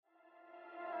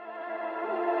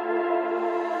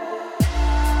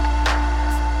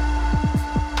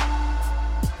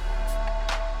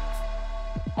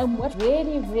And what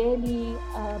really, really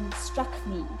struck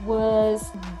me was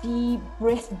the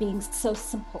breath being so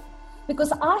simple.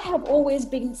 Because I have always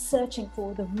been searching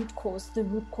for the root cause,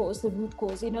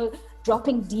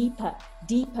 dropping deeper,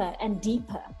 deeper and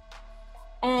deeper.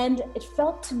 And it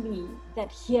felt to me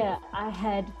that here I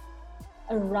had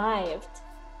arrived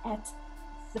at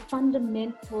the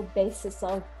fundamental basis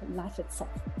of life itself.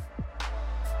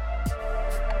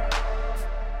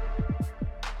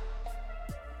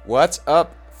 What's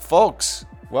up, folks?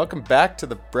 Welcome back to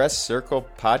the Breath Circle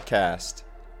podcast.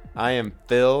 I am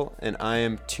Phil, and I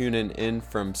am tuning in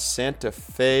from Santa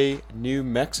Fe, New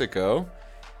Mexico.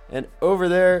 And over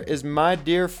there is my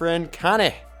dear friend,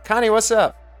 Connie. Connie, what's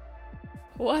up?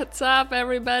 What's up,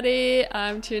 everybody?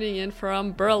 I'm tuning in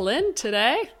from Berlin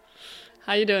today.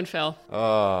 How you doing, Phil?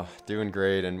 Oh, doing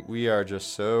great, and we are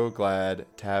just so glad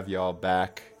to have y'all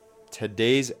back.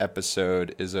 Today's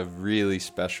episode is a really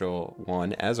special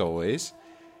one, as always.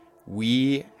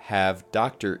 We have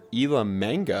Dr. Ela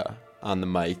Manga on the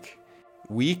mic.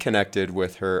 We connected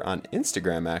with her on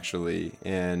Instagram, actually,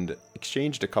 and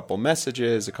exchanged a couple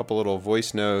messages, a couple little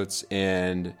voice notes,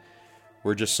 and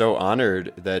we're just so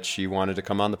honored that she wanted to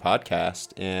come on the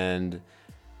podcast. And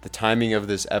the timing of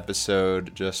this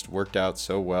episode just worked out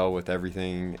so well with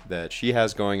everything that she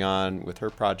has going on with her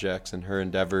projects and her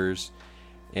endeavors.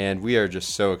 And we are just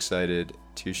so excited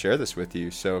to share this with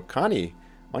you. So, Connie,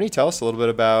 why don't you tell us a little bit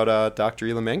about Dr.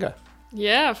 Ela Manga?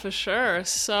 Yeah, for sure.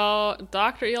 So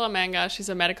Dr. Ela Manga, she's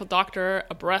a medical doctor,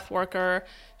 a breath worker.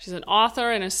 She's an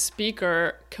author and a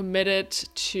speaker committed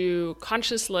to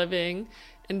conscious living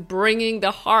and bringing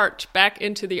the heart back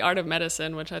into the art of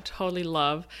medicine, which I totally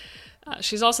love.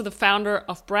 She's also the founder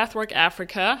of Breathwork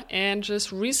Africa and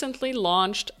just recently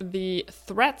launched the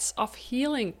Threads of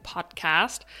Healing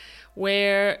podcast,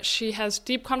 where she has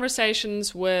deep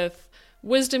conversations with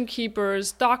wisdom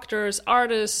keepers, doctors,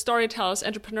 artists, storytellers,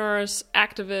 entrepreneurs,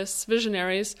 activists,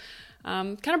 visionaries,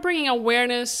 kind of bringing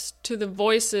awareness to the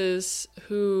voices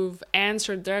who've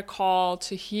answered their call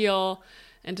to heal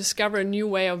and discover a new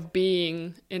way of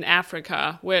being in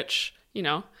Africa, which, you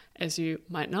know, as you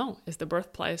might know, is the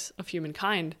birthplace of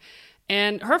humankind.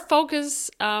 And her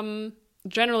focus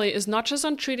generally is not just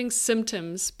on treating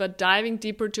symptoms, but diving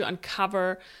deeper to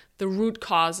uncover the root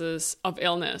causes of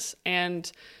illness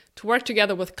and to work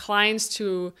together with clients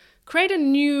to create a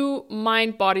new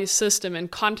mind-body system in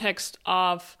context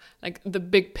of like the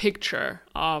big picture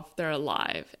of their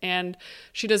life. And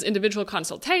she does individual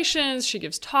consultations, she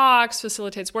gives talks,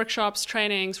 facilitates workshops,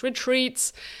 trainings,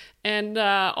 retreats, and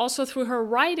also through her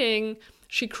writing,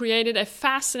 she created a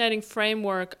fascinating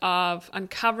framework of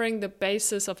uncovering the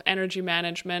basis of energy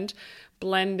management,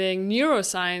 blending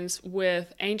neuroscience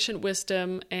with ancient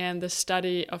wisdom and the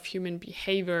study of human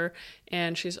behavior.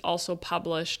 And she's also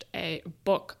published a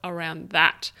book around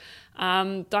that.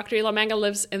 Dr. Ela Manga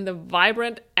lives in the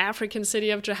vibrant African city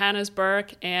of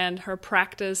Johannesburg, and her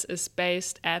practice is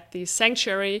based at the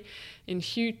sanctuary in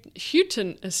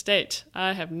Houghton Estate.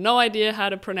 I have no idea how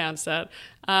to pronounce that,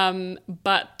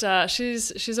 but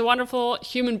she's a wonderful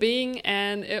human being,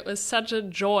 and it was such a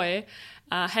joy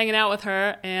hanging out with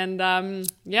her. And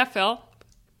yeah, Phil,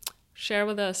 share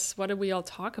with us, what did we all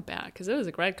talk about? Because it was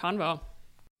a great convo.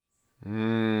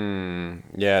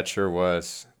 Yeah, it sure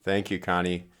was. Thank you,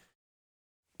 Connie.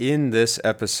 In this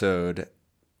episode,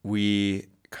 we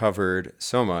covered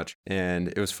so much, and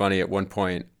it was funny. At one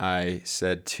point, I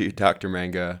said to Dr.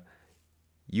 Manga,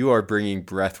 "You are bringing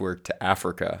breathwork to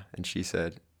Africa." And she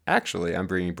said, "Actually, I'm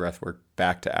bringing breathwork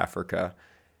back to Africa."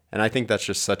 And I think that's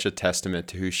just such a testament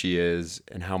to who she is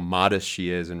and how modest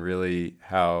she is and really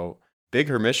how big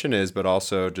her mission is, but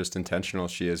also just intentional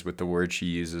she is with the words she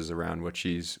uses around what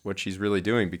she's really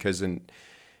doing. Because in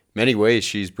many ways,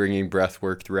 she's bringing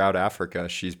breathwork throughout Africa.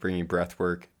 She's bringing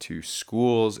breathwork to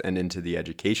schools and into the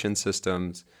education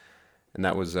systems. And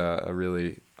that was a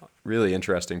really, really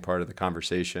interesting part of the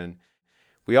conversation.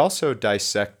 We also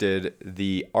dissected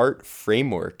the art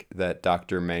framework that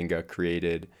Dr. Manga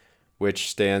created, which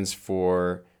stands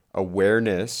for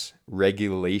awareness,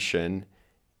 regulation,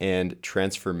 and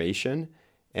transformation.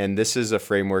 And this is a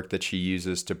framework that she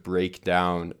uses to break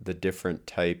down the different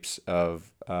types of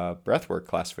breathwork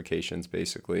classifications,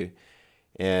 basically.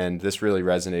 And this really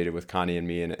resonated with Connie and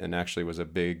me, and actually was a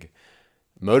big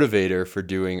motivator for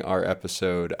doing our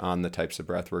episode on the types of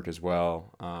breathwork as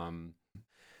well.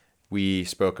 We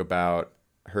spoke about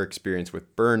her experience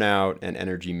with burnout and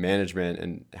energy management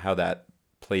and how that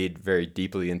played very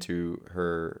deeply into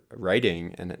her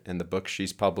writing and the books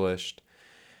she's published.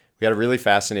 We had a really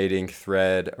fascinating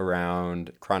thread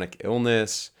around chronic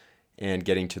illness and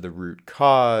getting to the root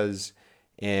cause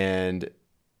and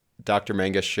Dr.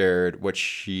 Manga shared what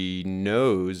she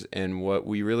knows and what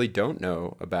we really don't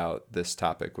know about this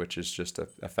topic, which is just a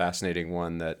fascinating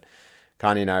one that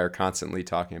Connie and I are constantly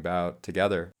talking about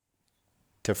together.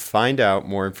 To find out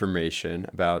more information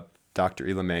about Dr.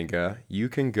 Ela Manga, you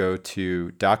can go to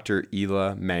Dr.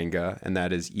 Ela Manga, and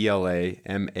that is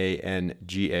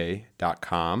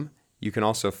ELAMANGA.com. You can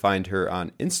also find her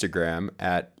on Instagram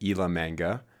at Ela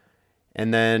Manga.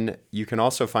 And then you can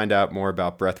also find out more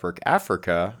about Breathwork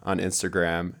Africa on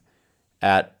Instagram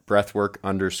at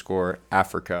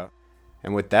breathwork_Africa.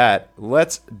 And with that,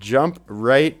 let's jump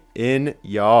right in,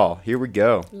 y'all. Here we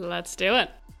go. Let's do it.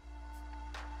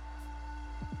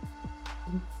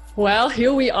 Well,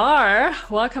 here we are.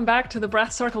 Welcome back to the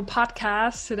Breath Circle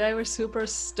podcast. Today we're super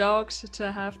stoked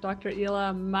to have Dr.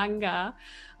 Ela Manga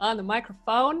on the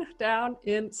microphone down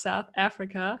in South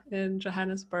Africa in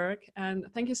Johannesburg. And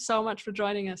thank you so much for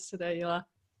joining us today, Ela.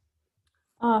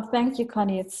 Oh, thank you,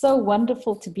 Connie. It's so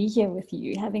wonderful to be here with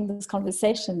you, having this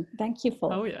conversation. Thank you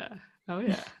for. Oh, yeah. Oh,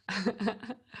 yeah.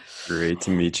 Great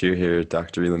to meet you here,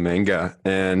 Dr. Ela Manga.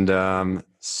 And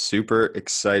super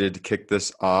excited to kick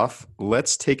this off.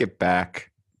 Let's take it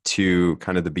back to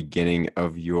kind of the beginning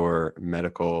of your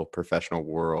medical professional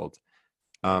world.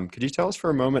 Could you tell us for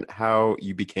a moment how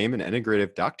you became an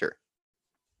integrative doctor?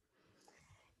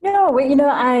 Yeah, well,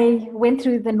 I went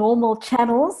through the normal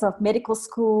channels of medical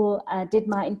school, did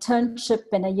my internship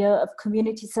and a year of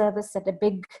community service at a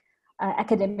big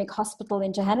academic hospital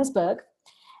in Johannesburg.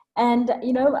 And,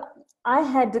 I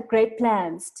had great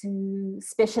plans to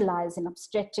specialize in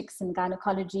obstetrics and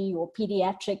gynecology or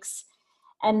pediatrics.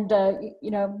 And,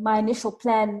 my initial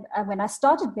plan when I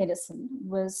started medicine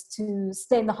was to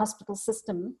stay in the hospital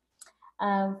system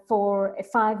for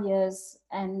 5 years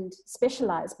and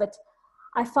specialize. But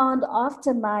I found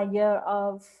after my year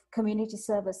of community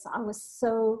service, I was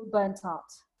so burnt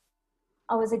out.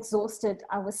 I was exhausted,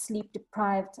 I was sleep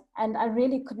deprived, and I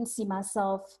really couldn't see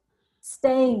myself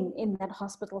staying in that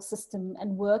hospital system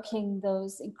and working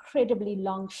those incredibly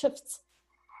long shifts.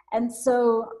 And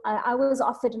so I was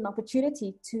offered an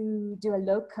opportunity to do a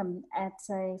locum at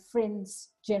a friend's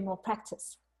general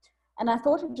practice. And I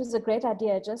thought it was a great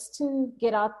idea just to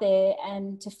get out there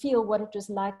and to feel what it was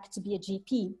like to be a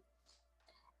GP.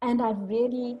 And I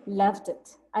really loved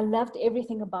it. I loved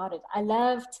everything about it. I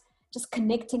loved just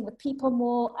connecting with people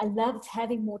more. I loved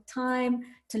having more time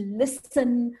to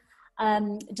listen,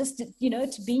 just to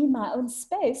be in my own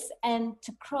space and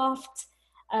to craft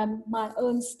my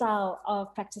own style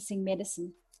of practicing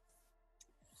medicine.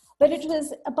 But it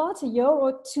was about a year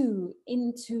or two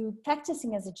into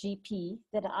practicing as a GP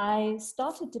that I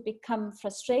started to become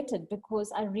frustrated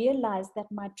because I realized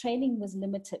that my training was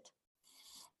limited.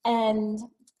 And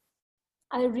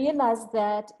I realized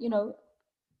that,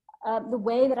 the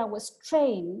way that I was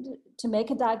trained to make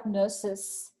a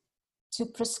diagnosis, to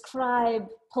prescribe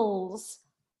pills,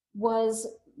 was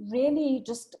really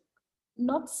just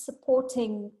not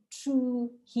supporting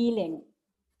true healing.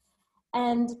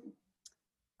 And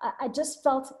I just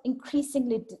felt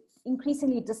increasingly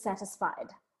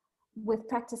dissatisfied with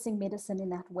practicing medicine in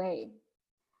that way.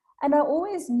 And I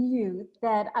always knew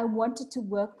that I wanted to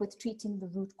work with treating the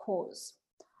root cause,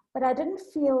 but I didn't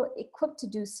feel equipped to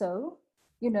do so.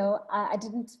 I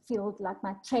didn't feel like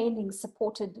my training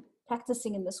supported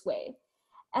practicing in this way.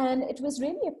 And it was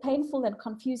really a painful and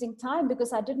confusing time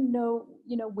because I didn't know,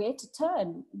 where to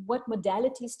turn, what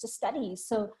modalities to study.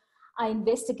 So I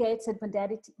investigated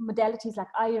modalities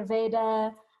like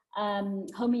Ayurveda,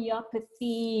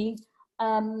 homeopathy,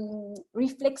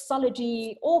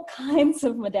 reflexology, all kinds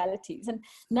of modalities. And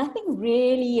nothing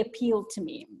really appealed to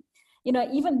me.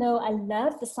 Even though I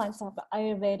loved the science of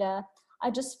Ayurveda, I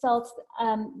just felt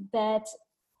that,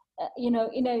 in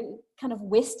a kind of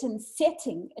Western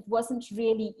setting, it wasn't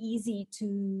really easy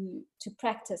to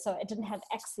practice. So I didn't have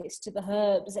access to the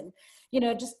herbs and,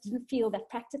 just didn't feel that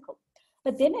practical.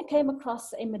 But then I came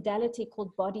across a modality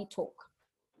called Body Talk,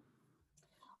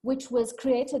 which was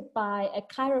created by a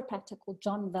chiropractor called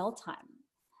John Veltheim.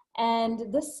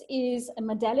 And this is a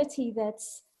modality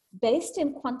that's based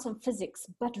in quantum physics,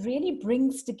 but really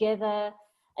brings together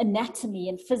anatomy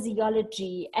and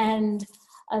physiology and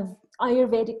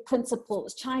Ayurvedic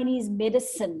principles, Chinese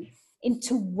medicine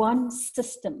into one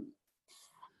system.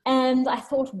 And I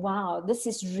thought, wow, this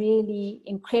is really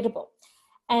incredible.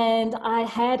 And I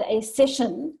had a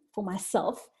session for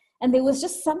myself, and there was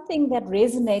just something that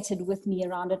resonated with me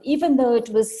around it. Even though it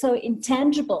was so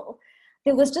intangible,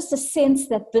 there was just a sense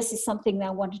that this is something that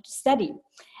I wanted to study.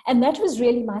 And that was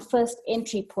really my first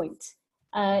entry point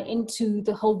into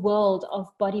the whole world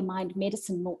of body-mind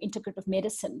medicine or integrative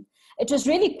medicine. It was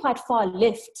really quite far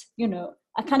left,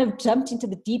 I kind of jumped into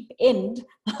the deep end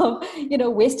of,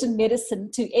 Western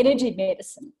medicine to energy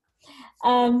medicine.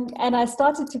 And I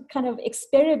started to kind of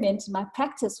experiment in my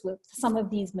practice with some of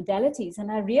these modalities.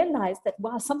 And I realized that,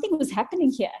 wow, something was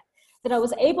happening here, that I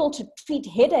was able to treat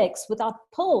headaches without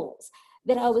pills,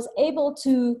 that I was able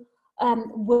to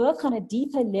work on a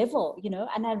deeper level,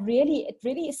 and it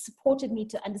really supported me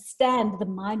to understand the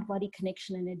mind-body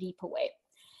connection in a deeper way.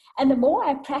 And the more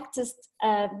I practiced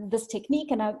this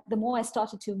technique and the more I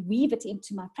started to weave it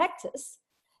into my practice,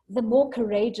 the more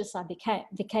courageous I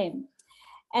became.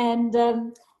 And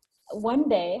one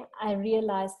day I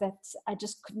realized that I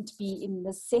just couldn't be in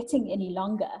this setting any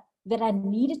longer, that I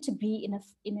needed to be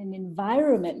in an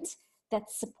environment that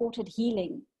supported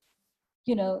healing,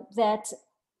 that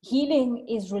healing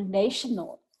is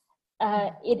relational.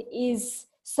 It is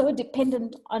so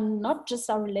dependent on not just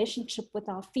our relationship with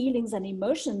our feelings and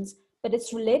emotions, but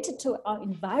it's related to our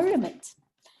environment.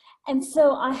 And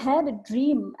so I had a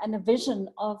dream and a vision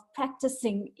of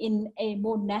practicing in a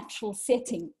more natural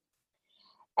setting.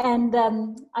 And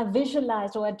I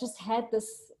visualized, or I just had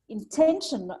this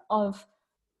intention of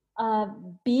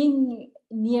being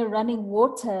near running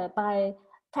water by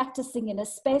practicing in a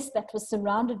space that was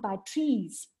surrounded by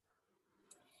trees.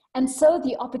 And so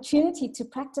the opportunity to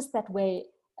practice that way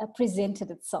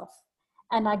presented itself,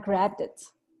 and I grabbed it.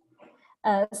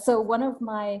 So one of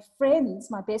my friends,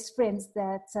 my best friends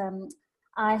that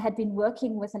I had been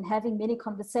working with and having many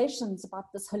conversations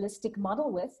about this holistic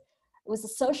model with, was a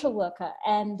social worker,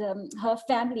 and her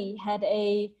family had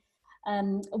a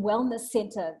wellness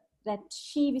center that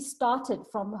she started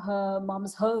from her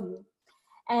mom's home.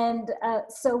 And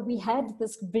so we had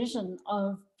this vision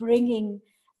of bringing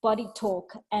body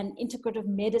talk and integrative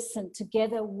medicine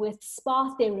together with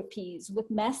spa therapies, with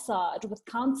massage, with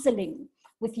counseling,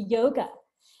 with yoga.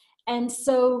 And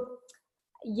so,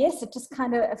 yes, it just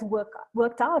kind of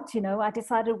worked out, I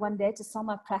decided one day to sell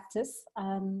my practice,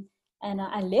 and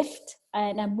I left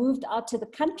and I moved out to the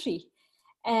country.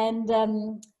 And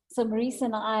so Marisa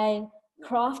and I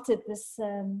crafted this,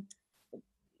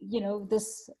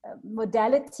 this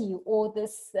modality, or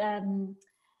this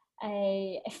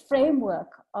a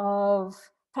framework of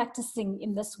practicing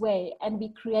in this way. And we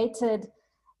created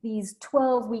these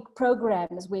 12-week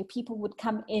programs where people would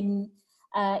come in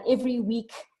every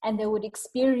week and they would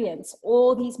experience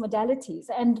all these modalities.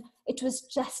 And it was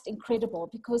just incredible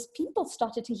because people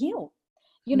started to heal.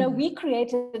 We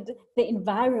created the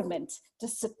environment to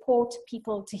support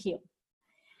people to heal.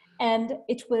 And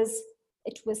it was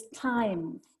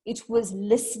time, it was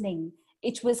listening,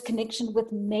 it was connection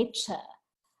with nature,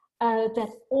 that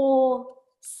all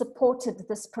supported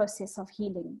this process of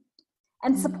healing,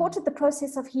 and supported the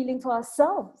process of healing for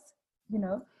ourselves,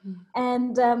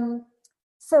 and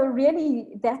so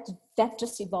really that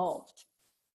just evolved.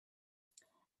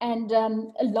 And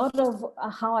a lot of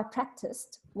how I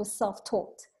practiced was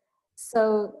self-taught.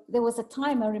 So there was a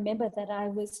time I remember that I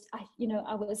was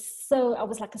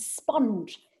like a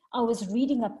sponge. I was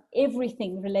reading up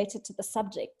everything related to the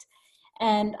subject,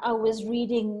 and I was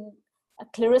reading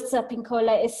Clarissa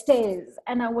Pinkola Estes,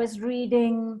 and I was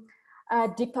reading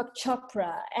Deepak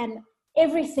Chopra, and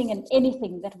everything and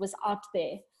anything that was out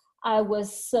there, I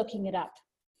was soaking it up.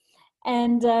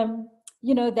 And,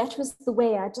 that was the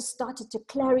way I just started to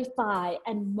clarify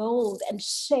and mold and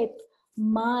shape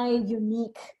my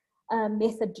unique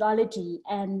methodology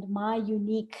and my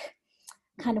unique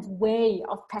kind of way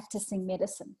of practicing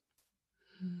medicine.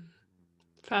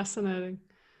 Fascinating.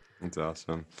 That's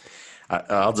awesome.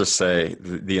 I'll just say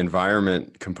the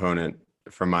environment component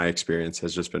from my experience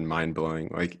has just been mind-blowing,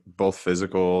 like both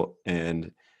physical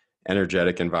and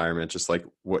energetic environment, just like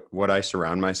what I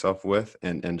surround myself with,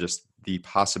 and just the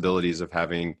possibilities of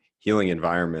having healing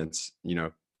environments,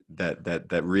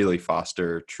 that really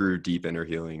foster true deep inner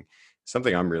healing,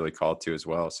 something I'm really called to as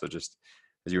well. So just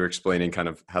as you were explaining kind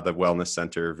of how the wellness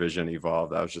center vision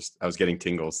evolved, I was getting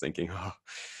tingles thinking,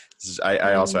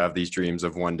 I also have these dreams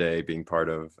of one day being part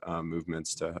of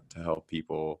movements to help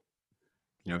people,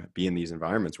 be in these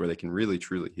environments where they can really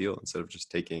truly heal instead of just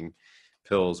taking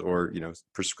pills or,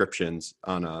 prescriptions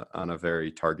on a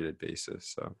very targeted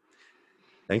basis. So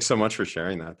thanks so much for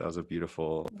sharing that. That was a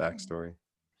beautiful backstory.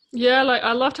 Yeah, like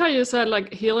I loved how you said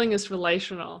like healing is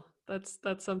relational.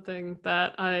 That's something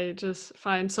that I just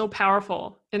find so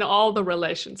powerful in all the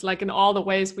relations, like in all the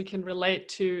ways we can relate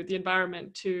to the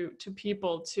environment, to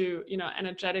people, to,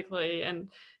 energetically and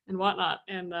whatnot.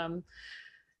 And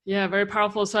yeah, very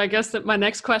powerful. So I guess that my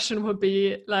next question would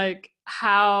be like,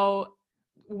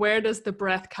 where does the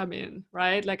breath come in,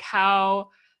 right? Like how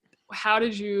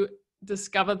did you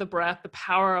discover the breath, the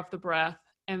power of the breath,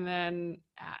 And then,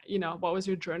 what was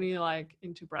your journey like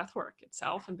into breathwork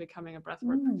itself and becoming a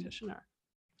breathwork practitioner?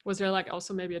 Was there like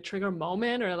also maybe a trigger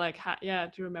moment, or like,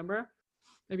 do you remember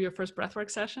maybe your first breathwork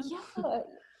session?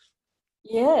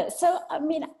 Yeah. So, I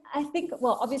mean, I think,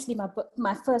 well, obviously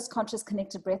my first conscious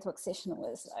connected breathwork session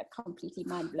was completely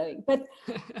mind blowing. But,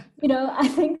 I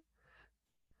think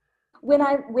when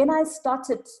I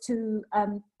started to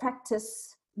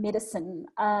practice medicine,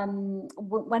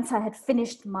 once I had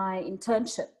finished my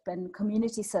internship and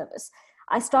community service,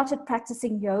 I started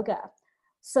practicing yoga.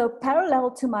 So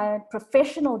parallel to my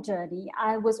professional journey,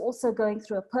 I was also going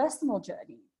through a personal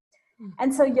journey.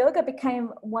 And so yoga became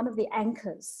one of the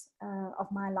anchors of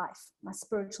my life, my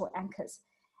spiritual anchors.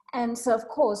 And so, of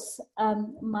course,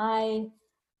 my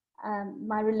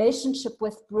relationship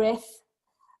with breath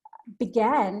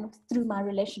began through my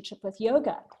relationship with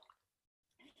yoga.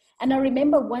 And I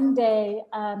remember one day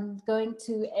going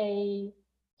to a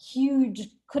huge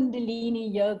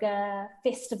Kundalini yoga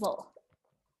festival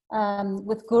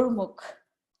with Gurmukh,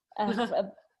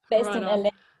 based in LA.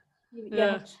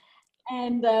 Yeah.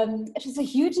 And it was a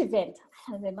huge event.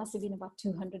 There must have been about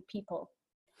 200 people.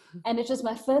 And it was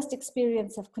my first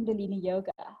experience of Kundalini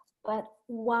yoga. But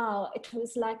wow, it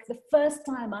was like the first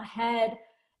time I had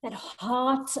that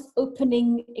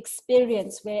heart-opening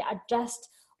experience where I just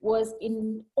was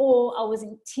in awe. I was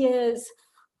in tears.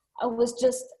 I was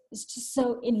just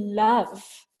so in love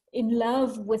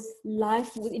with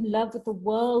life, in love with the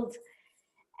world.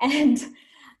 And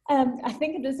I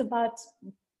think it was about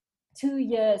 2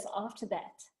 years after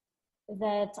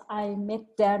that I met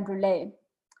Dan Roulet.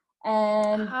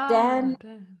 And Dan.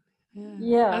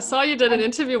 I saw you did an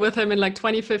interview with him in like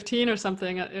 2015 or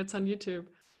something. It's on YouTube.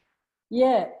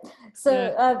 Yeah. So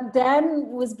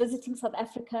Dan was visiting South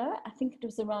Africa. I think it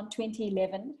was around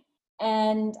 2011.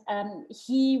 And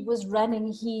he was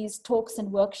running his talks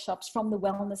and workshops from the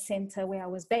wellness center where I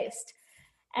was based.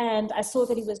 And I saw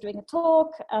that he was doing a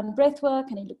talk, breathwork,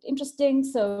 and he looked interesting.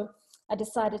 So I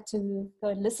decided to go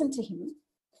and listen to him.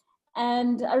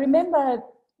 And I remember,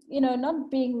 not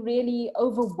being really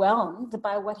overwhelmed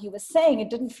by what he was saying. It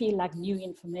didn't feel like new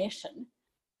information,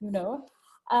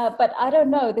 but I don't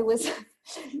know, there was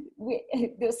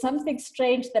something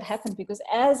strange that happened, because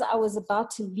as I was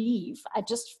about to leave, I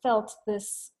just felt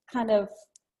this kind of,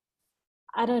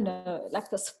 I don't know, like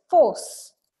this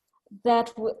force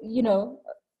that,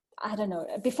 I don't know.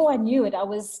 Before I knew it, I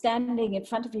was standing in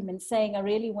front of him and saying, I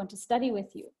really want to study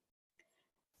with you.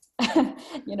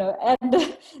 And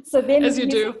so then, as you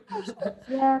do.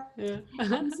 Yeah.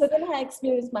 And so then I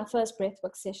experienced my first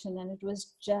breathwork session, and it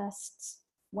was just,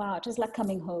 wow, it was like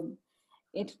coming home.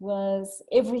 It was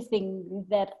everything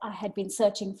that I had been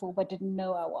searching for but didn't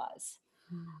know I was.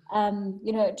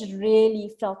 It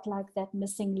really felt like that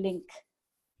missing link.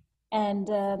 And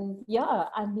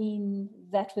I mean,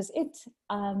 that was it.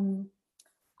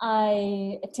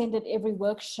 I attended every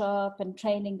workshop and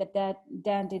training that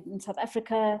Dan did in South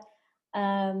Africa,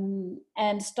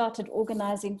 and started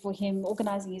organizing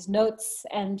his notes.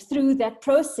 And through that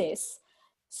process,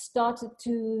 started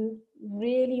to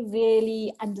really,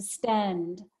 really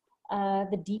understand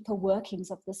the deeper workings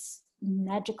of this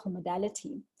magical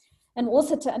modality, and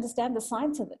also to understand the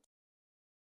science of it.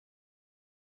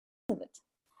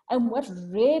 And what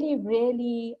really,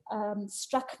 really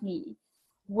struck me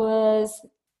was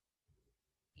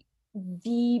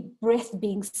the breath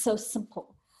being so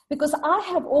simple, because I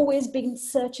have always been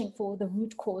searching for the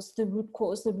root cause,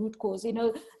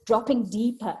 dropping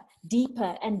deeper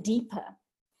and deeper.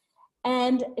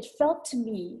 And it felt to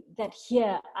me that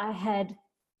here I had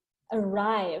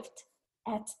arrived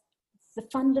at the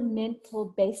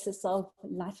fundamental basis of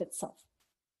life itself.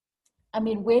 I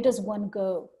mean, where does one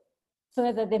go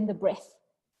further than the breath?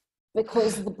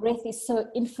 Because the breath is so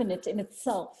infinite in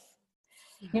itself,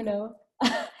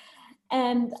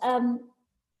 And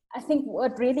I think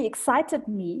what really excited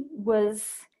me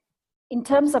was, in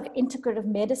terms of integrative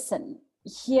medicine,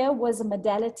 here was a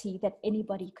modality that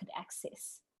anybody could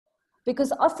access.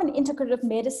 Because often integrative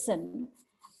medicine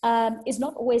is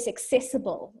not always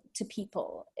accessible to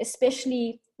people,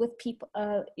 especially with people,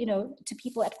 to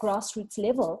people at grassroots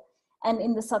level. And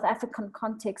in the South African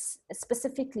context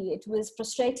specifically, it was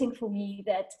frustrating for me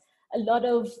that a lot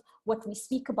of what we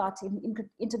speak about in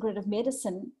integrative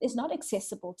medicine is not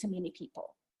accessible to many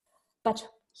people. But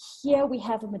here we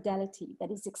have a modality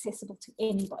that is accessible to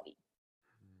anybody.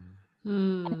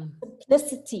 And the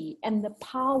simplicity and the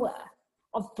power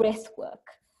of breath work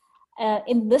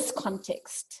in this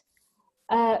context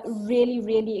really,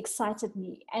 really excited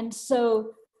me. And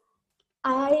so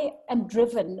I am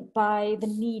driven by the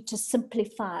need to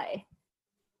simplify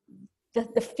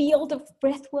the field of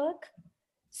breath work,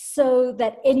 so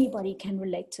that anybody can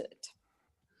relate to it.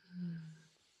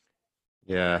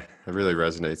 Yeah, it really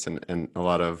resonates. And a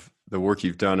lot of the work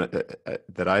you've done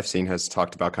that I've seen has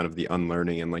talked about kind of the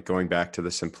unlearning and like going back to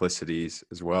the simplicities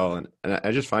as well. And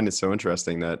I just find it so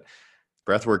interesting that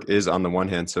breathwork is on the one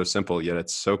hand so simple, yet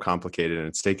it's so complicated, and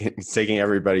it's taking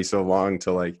everybody so long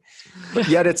to like, but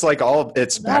yet it's like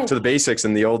it's back to the basics.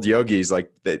 And the old yogis,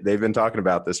 like they've been talking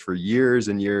about this for years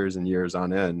and years and years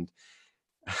on end.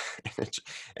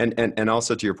 And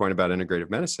also to your point about integrative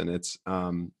medicine, it's,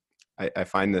 I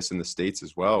find this in the States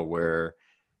as well, where,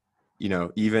 you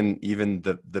know, even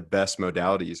the best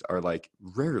modalities are like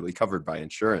rarely covered by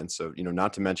insurance. So, you know,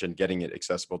 not to mention getting it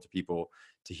accessible to people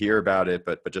to hear about it,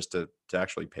 but just to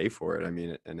actually pay for it. I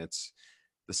mean, and it's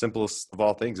the simplest of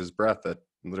all things is breath that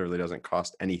literally doesn't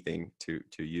cost anything to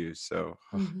use. So,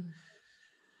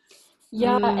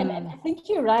 yeah, and I think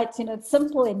you're right. You know, it's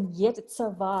simple and yet it's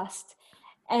so vast.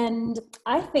 And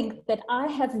I think that I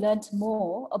have learned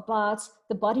more about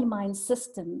the body-mind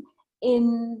system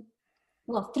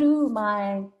through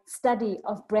my study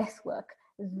of breath work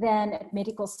than at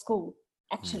medical school,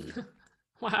 actually.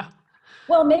 Wow.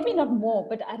 Well, maybe not more,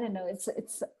 but I don't know.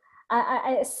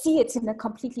 I see it in a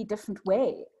completely different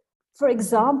way. For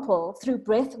example, through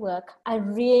breath work, I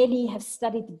really have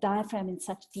studied the diaphragm in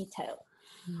such detail.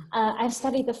 I've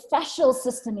studied the fascial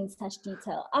system in such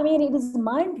detail. I mean, it is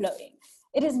mind-blowing.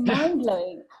 It is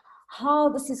mind-blowing how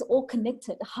this is all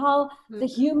connected, how the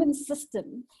human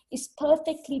system is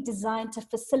perfectly designed to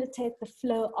facilitate the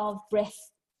flow of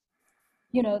breath.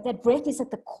 You know, that breath is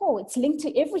at the core. It's linked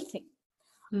to everything.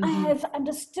 I have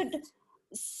understood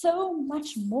so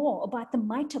much more about the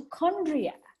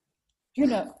mitochondria. You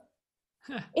know,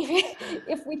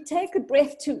 if we take a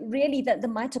breath to really the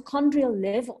mitochondrial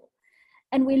level,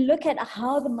 and we look at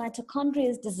how the mitochondria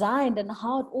is designed and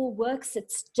how it all works,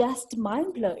 it's just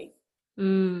mind-blowing.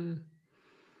 You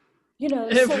know,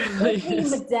 it so really every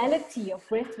is. modality of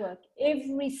breath work,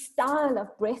 every style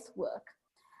of breath work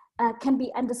can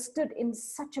be understood in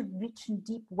such a rich and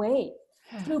deep way.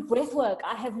 Through breath work,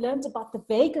 I have learned about the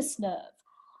vagus nerve.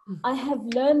 I have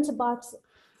learned about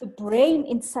the brain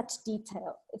in such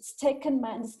detail. It's taken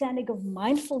my understanding of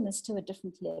mindfulness to a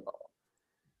different level.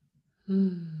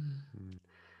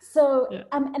 So,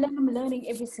 and I'm learning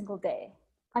every single day.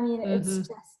 I mean,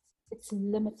 it's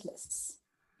limitless,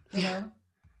 you know?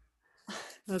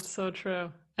 That's so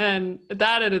true. And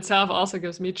that in itself also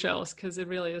gives me chills, because it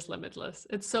really is limitless.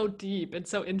 It's so deep and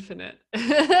so infinite.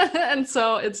 And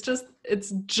so it's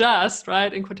just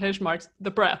right, in quotation marks, the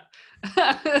breath.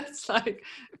 It's like,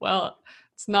 well,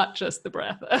 it's not just the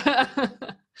breath.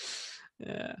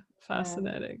 Yeah,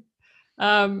 fascinating.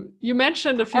 You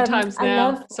mentioned a few times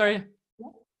now. Sorry,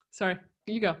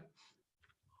 you go.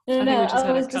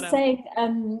 I was just saying,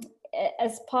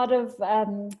 as part of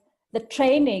the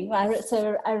training,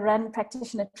 I run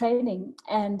practitioner training,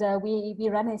 and we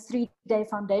run a 3-day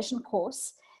foundation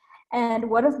course. And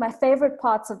one of my favorite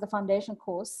parts of the foundation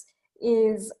course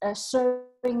is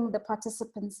showing the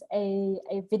participants a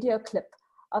video clip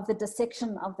of the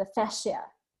dissection of the fascia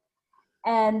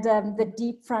and the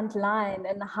deep front line,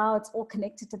 and how it's all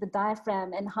connected to the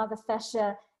diaphragm, and how the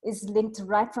fascia is linked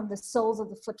right from the soles of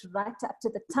the foot right up to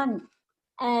the tongue.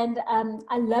 And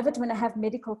I love it when I have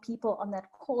medical people on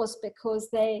that course, because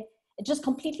it just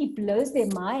completely blows their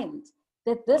mind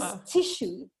that this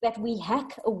tissue that we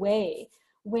hack away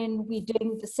when we're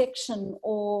doing dissection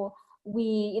or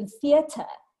we in theater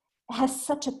has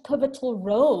such a pivotal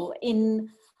role in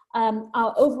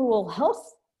our overall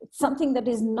health. It's something that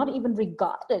is not even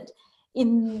regarded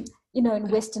in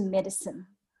Western medicine.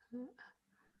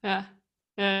 Yeah,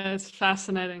 it's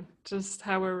fascinating just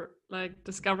how we're like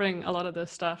discovering a lot of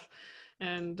this stuff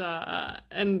and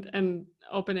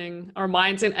opening our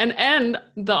minds. And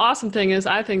the awesome thing is,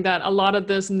 I think that a lot of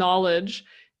this knowledge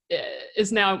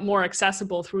is now more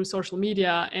accessible through social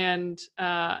media and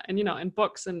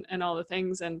books and all the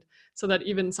things, and so that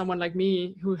even someone like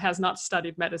me who has not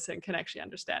studied medicine can actually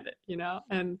understand it, you know.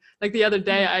 And like the other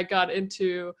day I got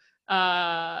into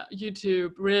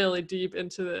YouTube really deep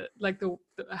into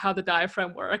how the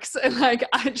diaphragm works, and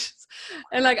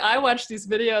I watched these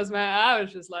videos, man. I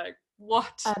was just like,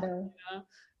 what? I know. You know?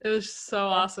 It was so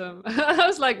awesome. I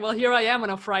was like, well, here I am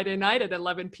on a Friday night at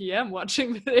 11 p.m.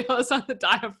 watching videos on the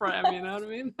diaphragm, you know what I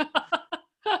mean?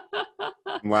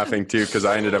 I'm laughing too, because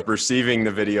I ended up receiving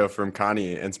the video from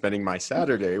Connie and spending my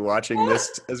Saturday watching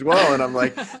this as well. And I'm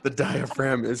like, the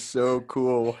diaphragm is so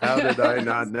cool. How did I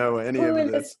not know any of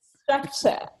this?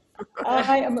 Structure.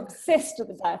 I am obsessed with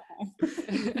the diaphragm.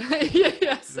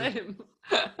 Yeah, same.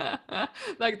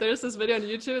 Like there's this video on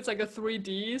YouTube. It's like a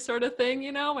 3D sort of thing,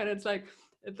 you know, and it's like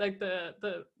it's like the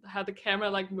how the camera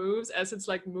like moves as it's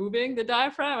like moving the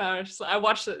diaphragm. I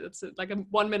watched it. It's like a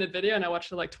 1 minute video, and I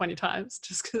watched it like 20 times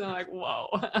just because I'm like, whoa,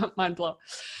 mind blow.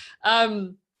 I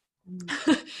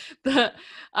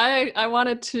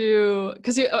wanted to,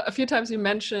 because a few times you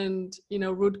mentioned,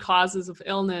 root causes of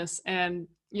illness, and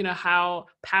how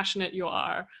passionate you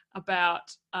are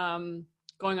about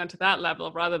going onto that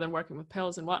level rather than working with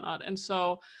pills and whatnot. And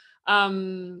so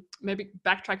maybe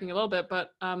backtracking a little bit,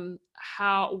 but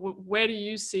where do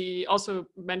you see, also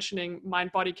mentioning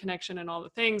mind-body connection and all the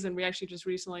things, and we actually just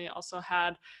recently also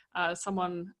had a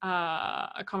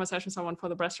conversation with someone for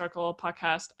the Breast Circle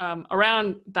podcast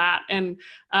around that. And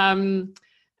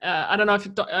I don't know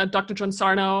if Dr. John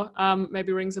Sarno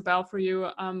maybe rings a bell for you,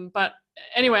 but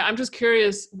anyway, I'm just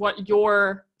curious what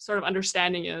your sort of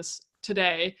understanding is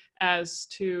today as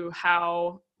to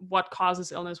what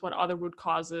causes illness, what are the root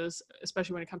causes,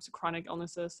 especially when it comes to chronic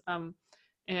illnesses.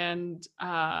 Just kind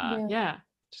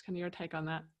of your take on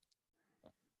that.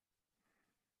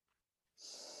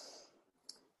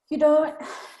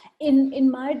 In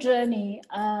my journey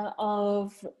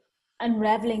of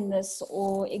unraveling this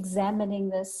or examining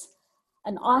this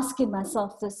and asking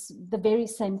myself the very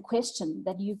same question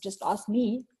that you've just asked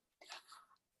me,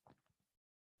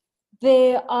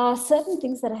 there are certain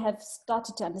things that I have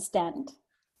started to understand,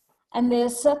 and there are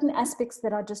certain aspects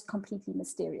that are just completely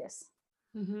mysterious.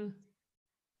 Mm-hmm.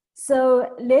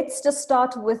 So let's just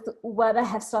start with what I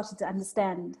have started to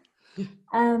understand.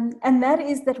 And that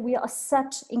is that we are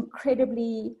such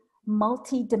incredibly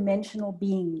multi-dimensional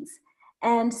beings.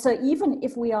 And so even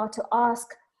if we are to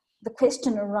ask the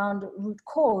question around root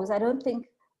cause, I don't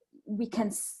think we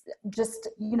can just,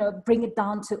 bring it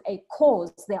down to a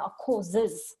cause. There are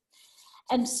causes.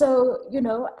 And so,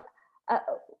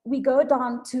 we go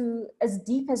down to as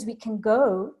deep as we can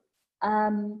go.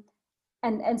 And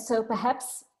so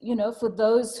perhaps, for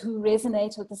those who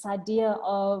resonate with this idea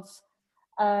of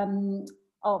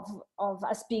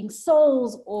us being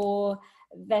souls, or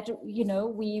that,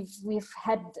 we've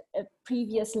had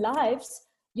previous lives,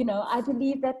 I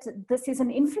believe that this is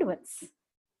an influence.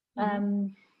 Mm-hmm.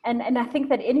 And I think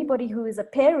that anybody who is a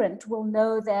parent will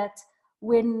know that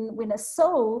when a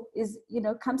soul is,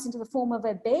 comes into the form of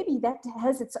a baby, that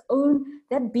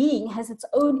being has its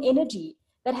own energy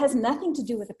that has nothing to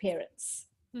do with the parents.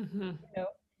 Mm-hmm.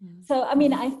 Mm-hmm. So, I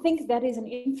mean, I think that is an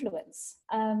influence.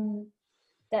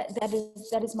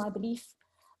 That is my belief.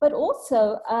 But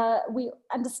also, we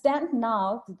understand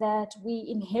now that we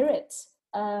inherit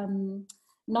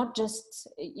not just,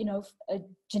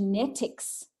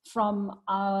 genetics from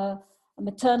our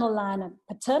maternal line and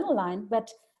paternal line,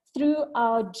 but through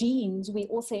our genes, we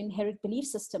also inherit belief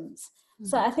systems. Mm-hmm.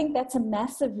 So I think that's a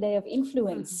massive layer of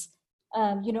influence.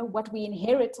 Mm-hmm. What we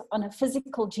inherit on a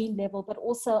physical gene level, but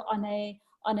also on an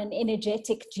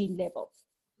energetic gene level.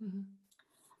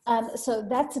 Mm-hmm. So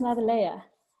that's another layer.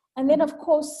 And then, of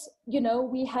course,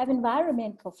 we have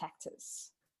environmental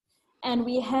factors, and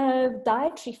we have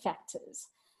dietary factors,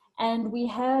 and we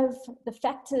have the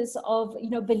factors of,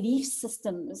 belief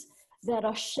systems that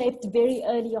are shaped very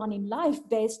early on in life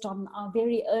based on our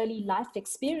very early life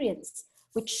experience,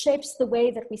 which shapes the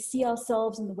way that we see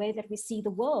ourselves and the way that we see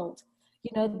the world.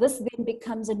 This then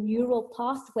becomes a neural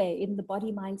pathway in the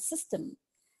body-mind system.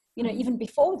 Even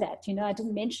before that, I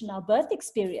didn't mention our birth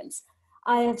experience.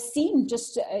 I have seen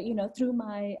just, through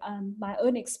my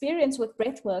own experience with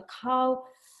breathwork, how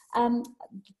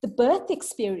the birth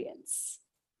experience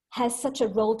has such a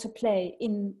role to play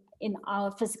in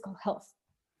our physical health.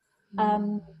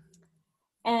 And,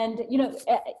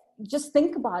 just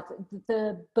think about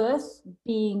the birth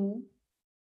being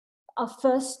our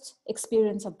first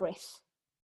experience of breath.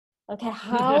 Okay,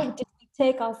 how did we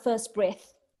take our first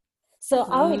breath? So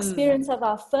our experience of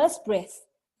our first breath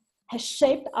has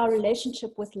shaped our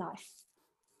relationship with life,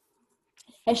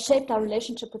 has shaped our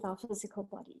relationship with our physical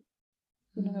body.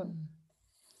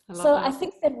 So I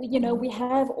think that we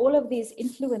have all of these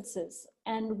influences,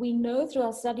 and we know through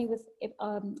our study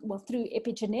through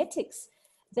epigenetics,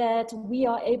 that we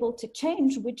are able to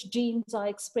change which genes are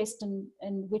expressed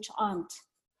and which aren't.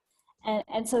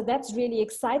 And so that's really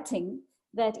exciting,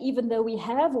 that even though we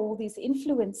have all these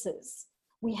influences,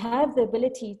 we have the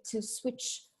ability to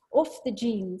switch off the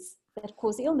genes that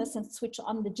cause illness and switch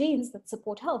on the genes that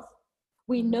support health.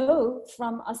 We know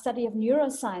from our study of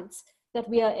neuroscience that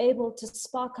we are able to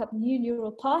spark up new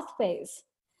neural pathways.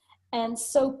 And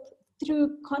so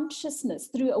through consciousness,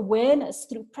 through awareness,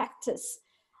 through practice,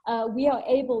 we are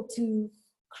able to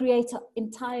create an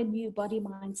entire new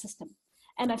body-mind system.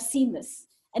 And I've seen this.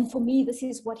 And for me, this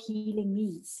is what healing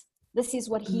means. This is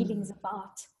what healing is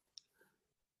about.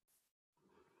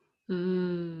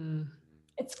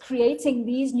 it's creating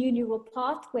these new neural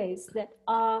pathways that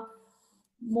are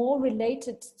more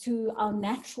related to our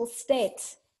natural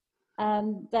state,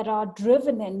 that are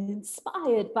driven and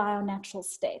inspired by our natural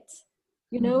state,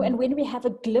 and when we have a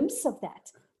glimpse of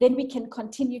that, then we can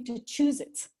continue to choose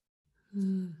it.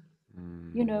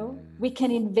 We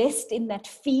can invest in that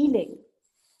feeling.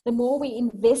 The more we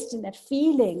invest in that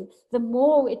feeling, the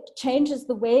more it changes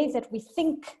the way that we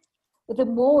think, the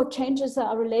more it changes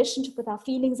our relationship with our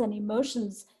feelings and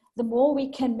emotions, the more we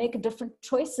can make different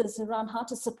choices around how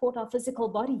to support our physical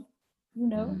body,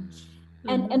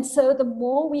 And so the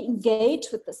more we engage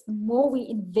with this, the more we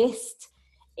invest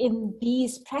in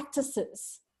these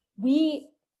practices, we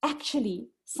actually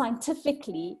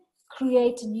scientifically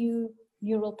create new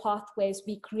neural pathways.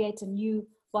 We create a new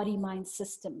body-mind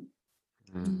system,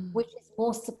 which is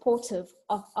more supportive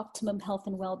of optimum health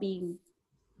and well-being.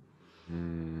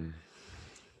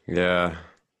 Yeah.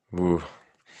 Ooh.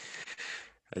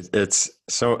 It's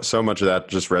so much of that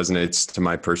just resonates to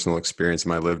my personal experience,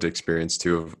 my lived experience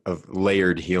too, of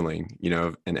layered healing,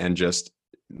 and just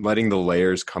letting the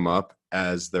layers come up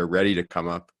as they're ready to come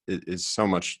up is so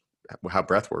much how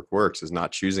breathwork works, is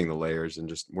not choosing the layers and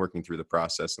just working through the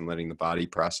process and letting the body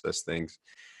process things.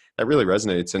 That really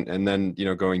resonates. And then,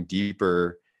 going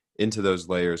deeper into those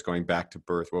layers, going back to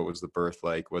birth. What was the birth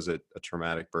like? Was it a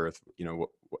traumatic birth?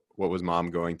 What was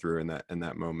mom going through in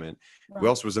that moment? Right. Who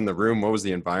else was in the room? What was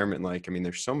the environment like? I mean,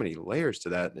 there's so many layers to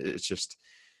that. It's just,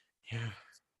 yeah.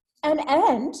 And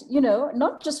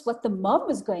not just what the mom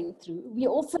was going through. We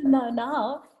also know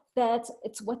now that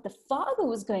it's what the father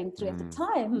was going through at the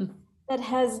time that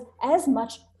has as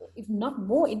much, if not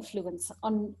more, influence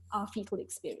on our fetal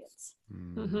experience.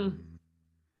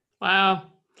 Wow.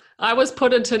 I was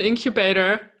put into an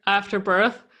incubator after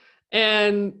birth,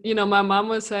 and my mom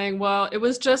was saying, well, it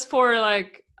was just for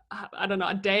like, I don't know,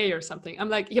 a day or something. I'm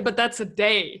like, yeah, but that's a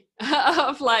day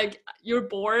of like, you're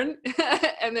born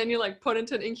and then you're like put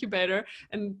into an incubator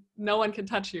and no one can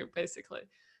touch you basically.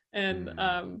 And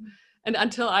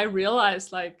until I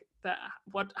realized like that,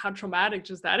 how traumatic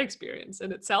just that experience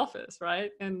in itself is,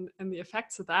 right? And the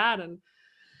effects of that, and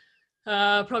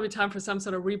probably time for some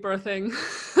sort of rebirthing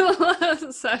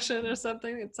session or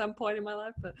something at some point in my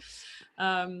life. But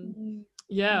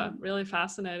really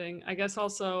fascinating. I guess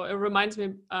also it reminds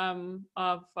me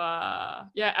of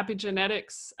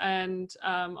epigenetics and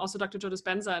also Dr. Joe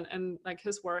Dispenza and like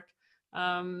his work,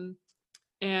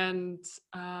 and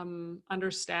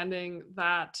understanding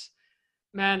that,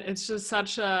 man, it's just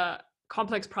such a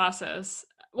complex process.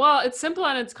 Well, it's simple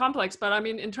and it's complex, but I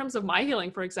mean, in terms of my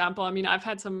healing, for example, I mean, I've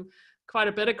had quite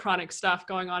a bit of chronic stuff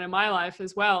going on in my life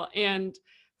as well. And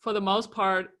for the most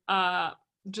part,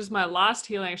 just my last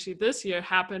healing actually this year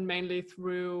happened mainly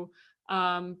through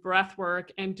breath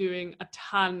work and doing a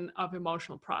ton of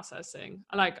emotional processing,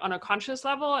 like on a conscious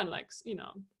level and like,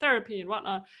 therapy and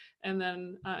whatnot. And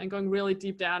then and going really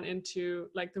deep down into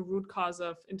like the root cause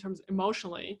of, in terms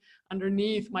emotionally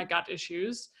underneath my gut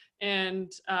issues.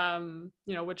 And,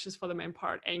 which is for the main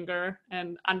part, anger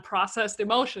and unprocessed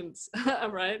emotions,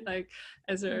 right? Like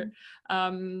as there,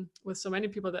 with so many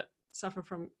people that suffer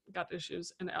from gut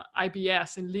issues and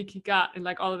IBS and leaky gut and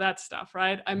like all of that stuff,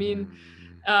 right? I mean,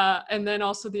 and then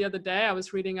also the other day I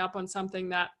was reading up on something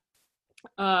that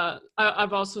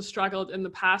I've also struggled in the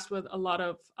past with a lot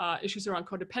of issues around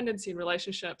codependency in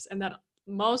relationships, and that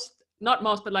not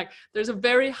most, but like there's a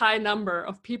very high number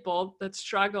of people that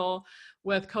struggle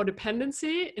with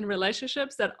codependency in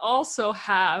relationships that also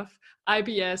have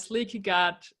IBS, leaky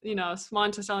gut, small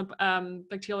intestinal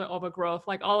bacterial overgrowth,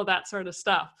 like all of that sort of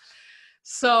stuff.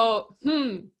 So,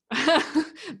 there's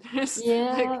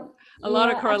like a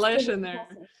lot of correlation there.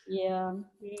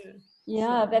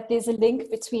 Yeah, that there's a link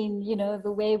between,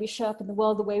 the way we show up in the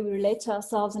world, the way we relate to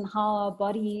ourselves, and how our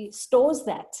body stores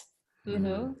that,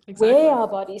 where our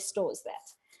body stores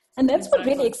that. And that's what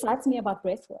really excites me about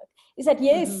breathwork, is that,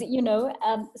 yes,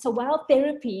 so while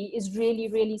therapy is really,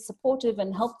 really supportive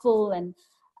and helpful and,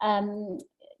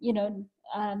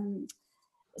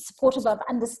 supportive of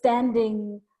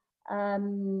understanding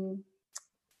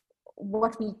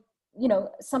what we,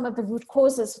 some of the root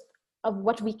causes of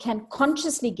what we can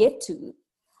consciously get to,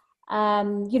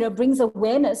 brings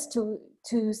awareness to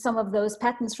some of those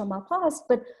patterns from our past.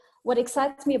 But what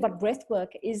excites me about breathwork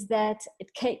is that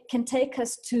it can take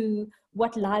us to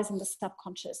what lies in the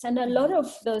subconscious. And a lot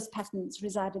of those patterns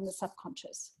reside in the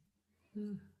subconscious.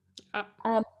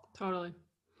 Totally.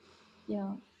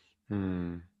 Yeah.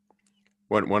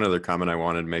 One other comment I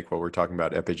wanted to make while we're talking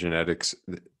about epigenetics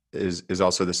is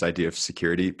also this idea of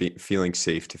security, feeling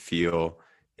safe to feel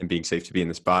and being safe to be in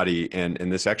this body. And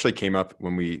this actually came up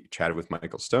when we chatted with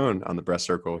Michael Stone on the Breast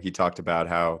Circle. He talked about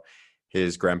how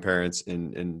his grandparents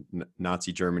in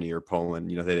Nazi Germany or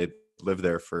Poland, you know, they lived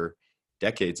there for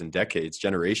decades and decades,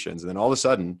 generations. And then all of a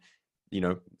sudden, you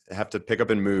know, have to pick up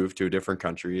and move to a different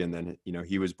country. And then, you know,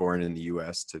 he was born in the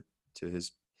US to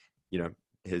his, you know,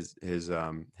 his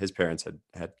parents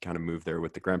had kind of moved there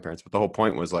with the grandparents. But the whole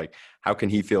point was like, how can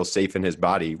he feel safe in his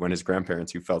body when his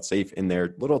grandparents, who felt safe in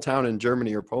their little town in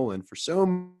Germany or Poland for so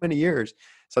many years,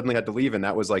 suddenly had to leave? And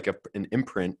that was like an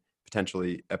imprint,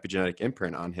 potentially epigenetic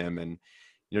imprint on him. And,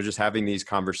 you know, just having these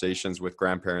conversations with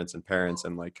grandparents and parents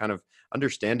and like kind of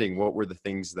understanding what were the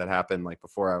things that happened like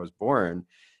before I was born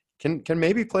can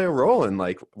maybe play a role in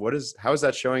like, how is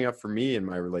that showing up for me in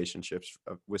my relationships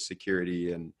with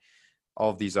security and all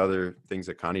of these other things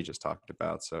that Connie just talked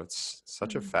about. So it's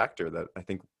such a factor that I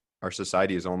think our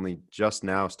society is only just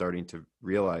now starting to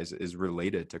realize is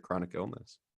related to chronic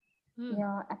illness.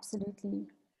 Yeah, absolutely.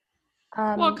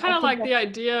 Well, kind of like the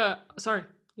idea, sorry,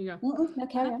 you go. No,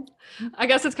 carry on. I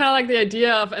guess it's kind of like the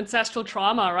idea of ancestral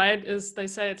trauma, right? Is they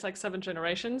say it's like 7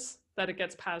 generations that it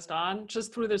gets passed on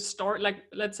just through this story. Like,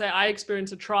 let's say I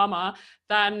experience a trauma,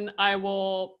 then I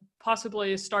will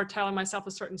possibly start telling myself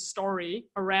a certain story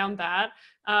around that,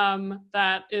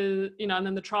 that is, you know, and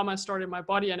then the trauma is stored in my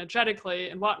body energetically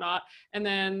and whatnot. And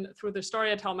then through the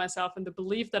story I tell myself and the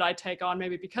belief that I take on,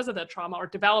 maybe because of that trauma or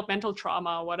developmental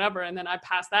trauma or whatever, and then I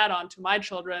pass that on to my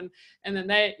children, and then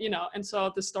they, you know, and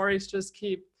so the stories just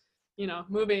keep, you know,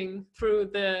 moving through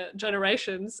the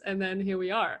generations, and then here we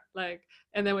are. Like,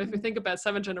 and then if we think about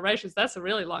 7 generations, that's a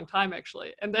really long time,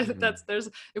 actually. And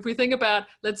if we think about,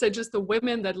 let's say, just the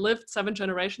women that lived 7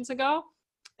 generations ago,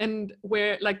 and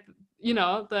where, like, you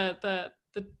know, the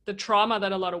trauma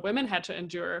that a lot of women had to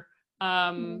endure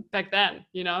back then,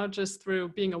 you know, just through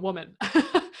being a woman,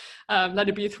 let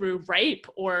it be through rape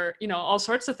or, you know, all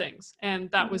sorts of things. And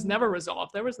that was never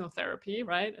resolved. There was no therapy,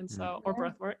 right? And so, or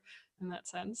breathwork in that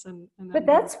sense. But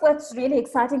that's what's really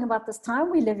exciting about this time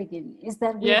we're living in, is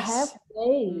that we have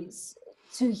ways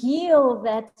to heal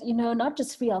that, you know, not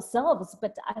just free ourselves,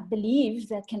 but I believe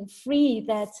that can free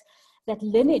that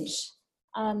lineage,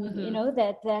 you know,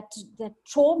 that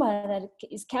trauma that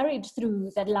is carried through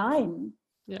that line.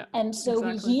 Yeah. And so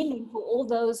we're healing for all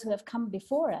those who have come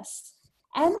before us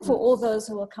and for all those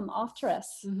who will come after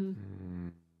us.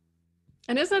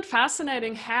 And isn't it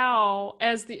fascinating how,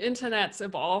 as the internet's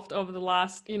evolved over the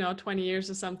last, you know, 20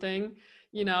 years or something,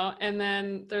 you know, and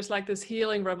then there's like this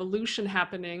healing revolution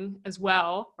happening as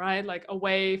well, right? Like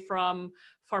away from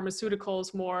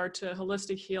pharmaceuticals more to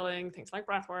holistic healing, things like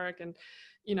breathwork and,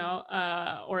 you know,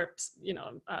 or, you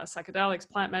know, psychedelics,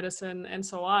 plant medicine, and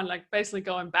so on, like basically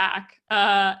going back,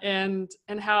 and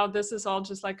how this is all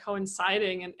just like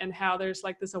coinciding, and how there's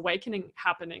like this awakening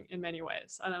happening in many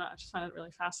ways. I don't know, I just find it really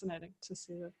fascinating to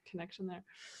see the connection there.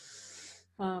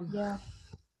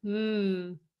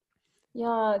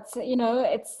 Yeah, it's, you know,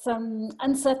 it's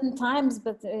uncertain times,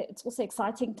 but it's also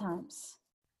exciting times.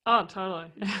 Oh,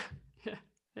 totally.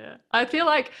 Yeah. I feel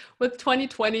like with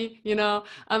 2020, you know,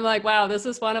 I'm like, wow, this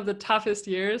is one of the toughest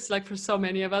years, like for so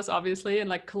many of us, obviously, and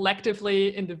like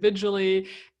collectively, individually.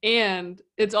 And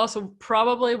it's also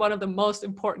probably one of the most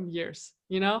important years,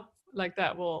 you know, like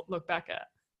that we'll look back at.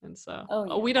 And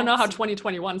so we don't know how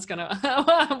 2021 is going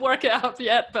to work out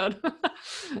yet, but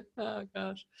oh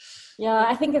gosh. Yeah,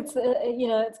 I think it's, you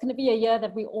know, it's going to be a year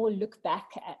that we all look back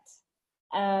at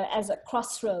as a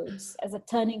crossroads, as a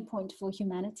turning point for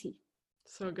humanity.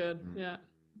 So good. Yeah.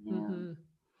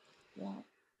 Yeah.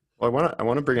 Well, I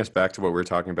want to bring us back to what we were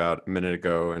talking about a minute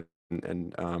ago,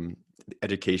 and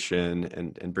education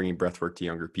and bringing breathwork to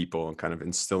younger people and kind of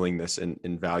instilling this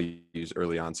in values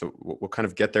early on. So we'll kind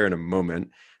of get there in a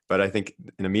moment. But I think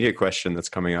an immediate question that's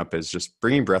coming up is just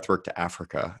bringing breathwork to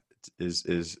Africa is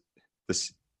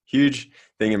this huge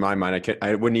thing in my mind.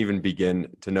 I wouldn't even begin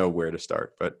to know where to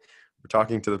start, but we're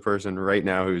talking to the person right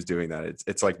now who's doing that.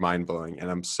 It's like mind blowing, and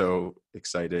I'm so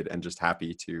excited and just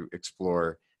happy to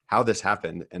explore how this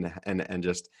happened and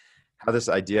just how this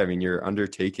idea. I mean, you're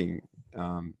undertaking,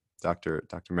 Dr.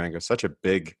 Manga, such a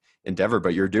big endeavor,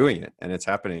 but you're doing it, and it's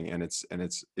happening, and it's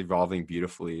evolving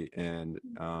beautifully. And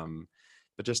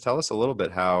but just tell us a little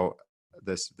bit how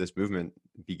this movement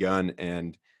begun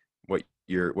and what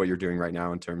you're doing right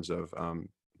now in terms of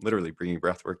literally bringing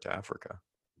breathwork to Africa.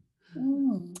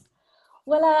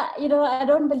 Well, you know, I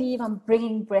don't believe I'm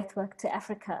bringing breathwork to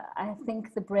Africa. I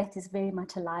think the breath is very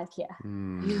much alive here.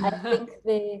 I think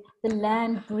the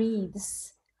land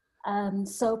breathes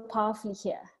so powerfully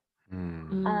here.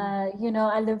 You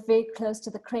know, I live very close to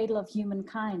the cradle of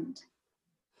humankind.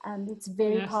 It's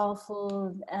very Yes.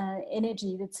 powerful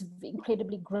energy that's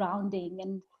incredibly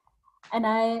grounding. And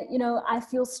I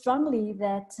feel strongly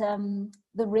that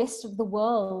the rest of the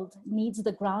world needs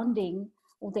the grounding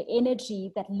or the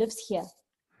energy that lives here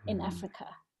in Africa.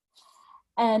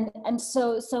 And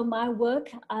so my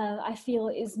work, I feel,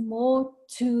 is more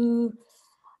to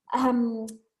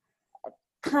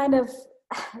kind of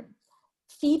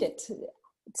feed it,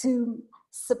 to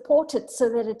support it so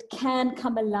that it can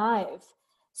come alive,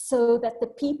 so that the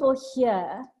people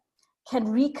here can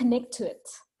reconnect to it.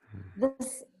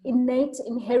 This innate,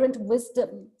 inherent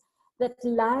wisdom that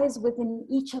lies within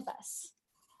each of us.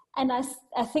 And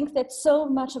I think that so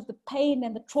much of the pain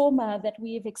and the trauma that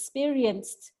we have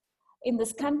experienced in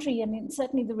this country and in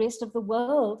certainly the rest of the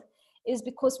world is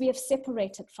because we have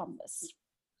separated from this.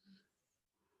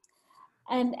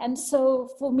 And so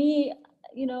for me,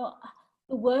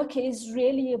 the work is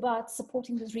really about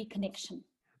supporting this reconnection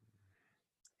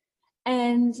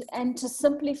and to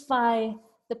simplify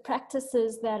the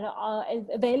practices that are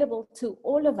available to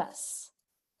all of us,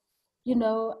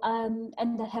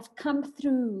 and that have come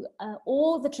through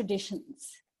all the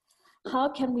traditions. How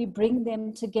can we bring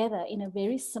them together in a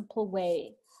very simple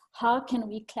way? How can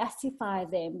we classify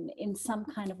them in some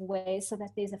kind of way so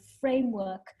that there's a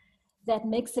framework that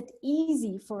makes it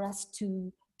easy for us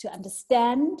to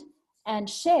understand and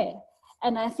share?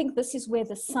 And I think this is where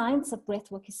the science of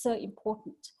breathwork is so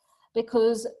important,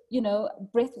 because,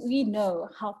 we know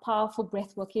how powerful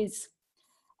breathwork is.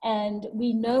 And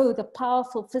we know the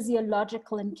powerful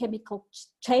physiological and chemical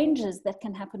changes that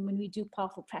can happen when we do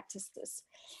powerful practices.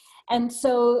 And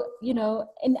so,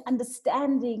 in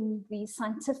understanding the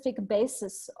scientific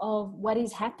basis of what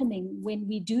is happening when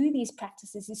we do these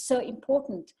practices is so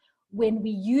important when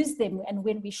we use them and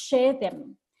when we share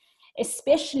them,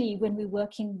 especially when we're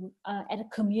working at a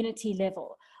community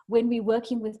level, when we're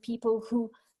working with people who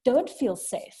don't feel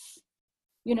safe.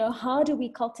 How do we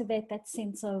cultivate that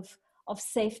sense of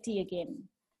safety again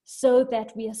so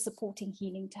that we are supporting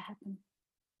healing to happen?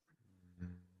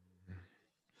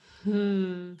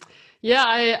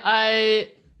 Yeah,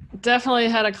 I definitely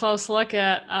had a close look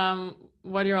at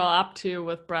what you're all up to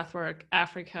with Breathwork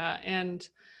Africa, and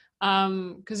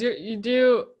because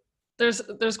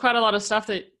there's quite a lot of stuff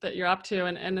that you're up to,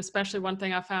 and especially one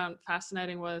thing I found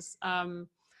fascinating was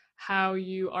how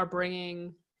you are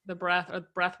bringing the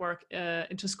breathwork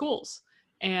into schools.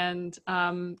 And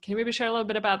can you maybe share a little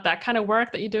bit about that kind of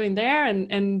work that you're doing there,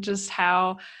 and just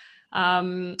how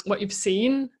what you've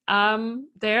seen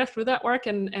there through that work,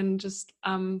 and just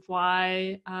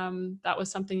why that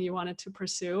was something you wanted to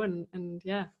pursue, and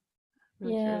yeah,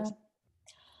 really curious.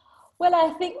 Well, I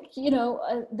think,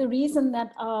 the reason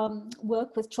that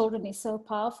work with children is so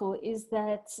powerful is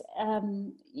that,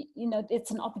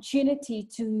 it's an opportunity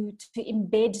to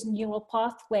embed neural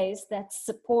pathways that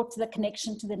support the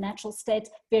connection to the natural state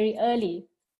very early.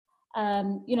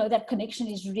 That connection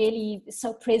is really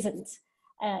so present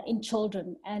in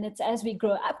children. And it's as we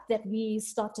grow up that we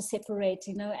start to separate,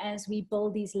 as we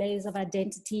build these layers of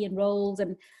identity and roles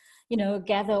and,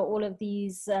 gather all of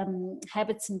these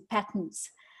habits and patterns.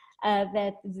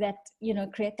 That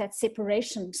create that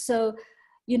separation. So,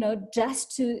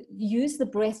 just to use the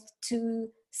breath to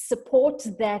support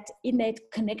that innate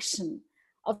connection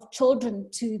of children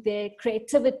to their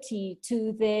creativity,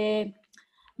 to their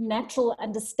natural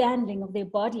understanding of their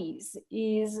bodies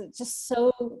is just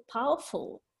so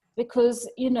powerful, because,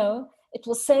 it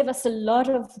will save us a lot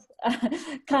of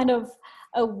kind of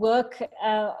work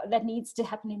that needs to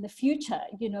happen in the future,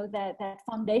 that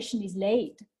foundation is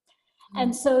laid.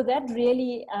 And so that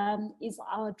really is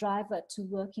our driver to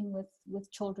working with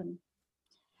children.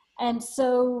 And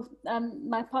so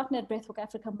my partner at Breathwork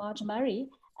Africa, Marge Murray,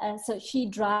 so she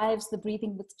drives the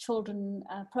Breathing with Children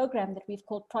program that we've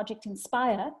called Project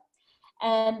Inspire.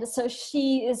 And so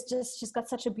she's got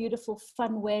such a beautiful,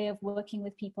 fun way of working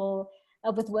with people,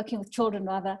 working with children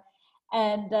rather.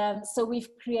 And so we've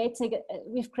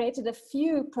created a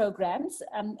few programs,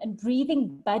 and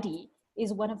Breathing Buddy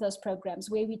is one of those programs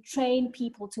where we train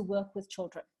people to work with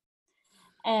children.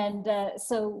 And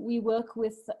so we work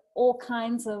with all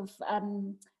kinds of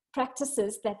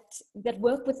practices that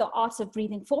work with the art of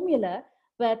breathing formula,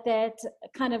 but that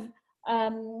kind of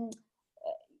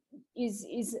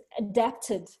is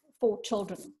adapted for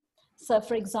children. So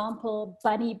for example,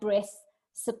 bunny breath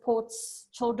supports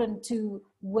children to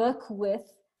work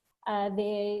with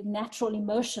their natural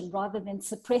emotion rather than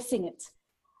suppressing it.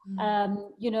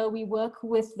 We work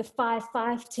with the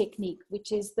 5-5 technique,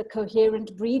 which is the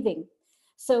coherent breathing.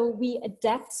 So we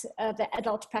adapt the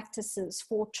adult practices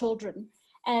for children.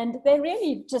 And they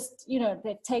really just,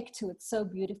 they take to it so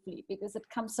beautifully because it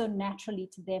comes so naturally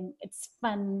to them. It's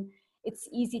fun, it's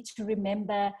easy to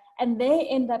remember, and they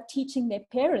end up teaching their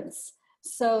parents.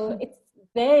 So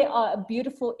they are a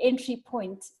beautiful entry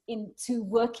point into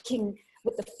working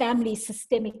with the family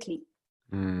systemically.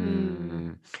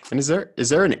 And is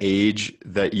there an age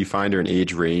that you find, or an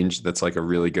age range that's like a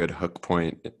really good hook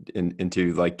point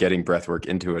into like getting breathwork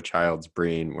into a child's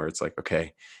brain, where it's like,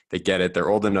 okay, they get it, they're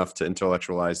old enough to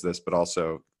intellectualize this, but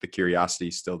also the curiosity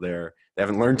is still there, they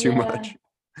haven't learned too much?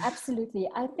 Absolutely.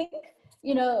 I think,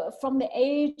 from the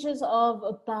ages of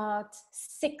about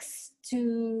 6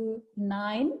 to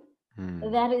 9,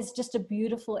 that is just a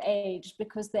beautiful age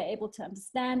because they're able to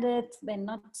understand it. They're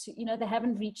not, they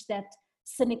haven't reached that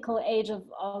cynical age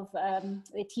of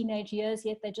their teenage years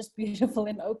yet. They're just beautiful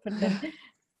and open and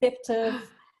receptive.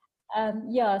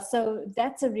 So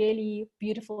that's a really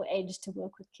beautiful age to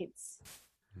work with kids.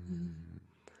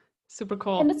 Super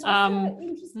cool. And it's also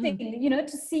interesting,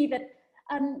 to see that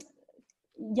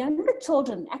younger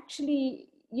children actually,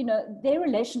 their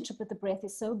relationship with the breath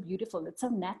is so beautiful. It's so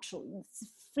natural, it's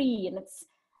free, and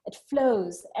it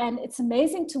flows. And it's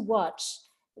amazing to watch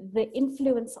the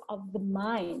influence of the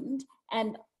mind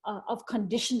and of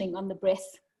conditioning on the breath.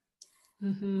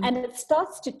 And it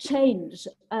starts to change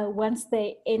once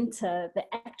they enter the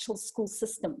actual school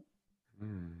system.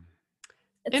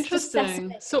 It's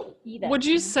interesting. So would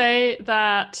you say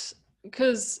that,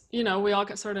 because, we all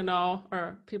sort of know,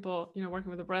 or people, working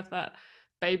with the breath, that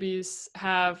babies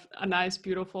have a nice,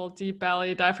 beautiful, deep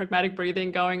belly, diaphragmatic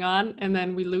breathing going on, and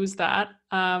then we lose that.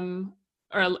 Or,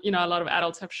 a lot of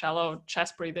adults have shallow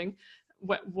chest breathing.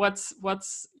 What's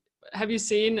have you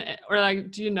seen, or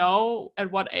like, do you know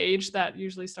at what age that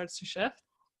usually starts to shift?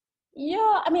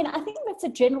 Yeah, I think that's a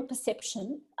general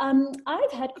perception.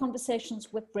 I've had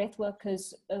conversations with breath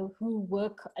workers who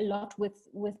work a lot with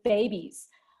babies,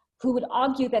 who would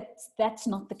argue that that's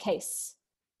not the case.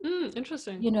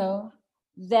 Interesting.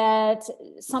 That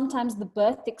sometimes the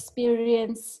birth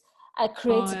experience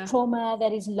creates a trauma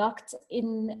that is locked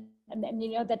in, and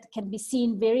that can be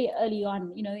seen very early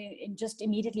on, just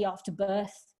immediately after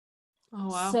birth. Oh,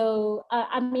 wow. So,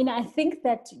 I think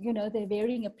that, there are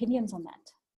varying opinions on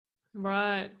that.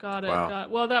 Right. Got it. Wow.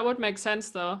 Well, that would make sense,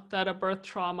 though, that a birth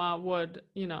trauma would,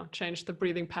 change the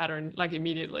breathing pattern like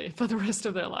immediately for the rest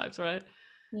of their lives, right?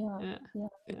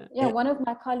 Yeah. One of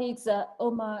my colleagues,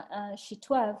 Omar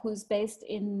Shitwav, who's based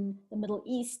in the Middle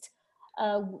East,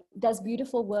 does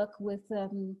beautiful work with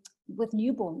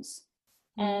newborns.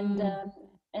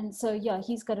 And so,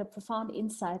 he's got a profound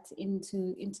insight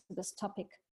into this topic.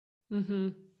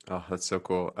 Oh, that's so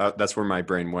cool. That's where my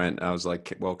brain went. I was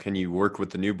like, well, can you work with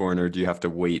the newborn, or do you have to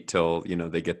wait till,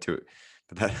 they get to it?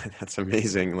 But that's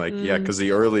amazing. Like, because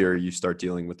the earlier you start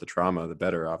dealing with the trauma, the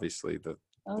better, obviously, the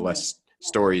less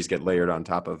stories get layered on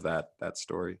top of that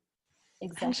story.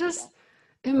 Exactly. And just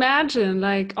imagine,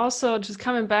 like, also just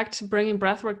coming back to bringing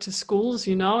breathwork to schools,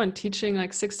 and teaching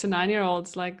like 6 to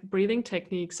 9-year-olds, like, breathing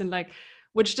techniques, and like,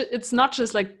 which it's not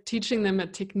just like teaching them a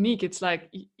technique. It's like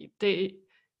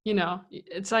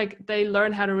it's like they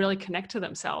learn how to really connect to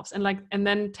themselves, and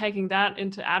then taking that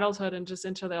into adulthood and just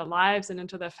into their lives and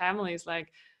into their families.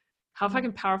 Like, how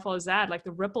fucking powerful is that? Like,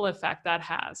 the ripple effect that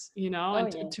has,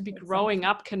 to be growing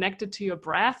up connected to your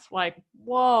breath, like,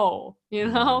 whoa,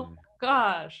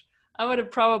 gosh, I would have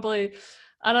probably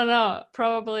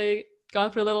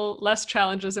gone through a little less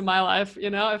challenges in my life,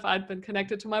 if I'd been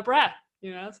connected to my breath,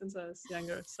 since I was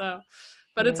younger. So,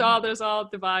 but there's all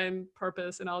divine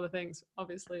purpose and all the things,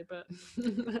 obviously, but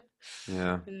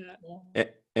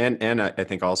And I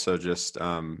think also just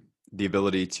the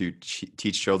ability to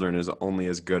teach children is only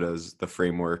as good as the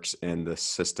frameworks and the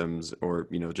systems, or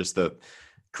just the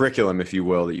curriculum, if you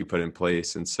will, that you put in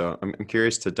place. And so I'm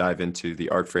curious to dive into the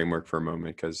art framework for a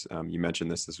moment, because you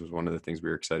mentioned this was one of the things we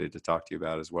were excited to talk to you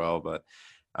about as well. But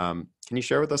can you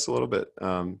share with us a little bit,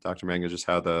 Dr. Manga, just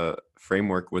how the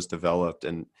framework was developed,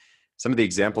 and some of the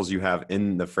examples you have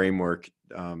in the framework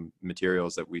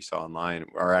materials that we saw online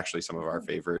are actually some of our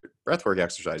favorite breathwork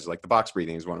exercises. Like the box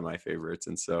breathing is one of my favorites.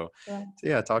 And so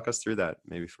talk us through that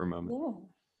maybe for a moment. Yeah.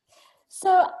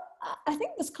 So I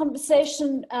think this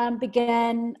conversation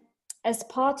began as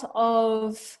part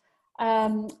of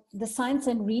the science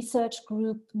and research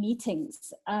group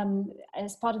meetings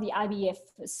as part of the IBF.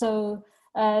 So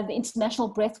the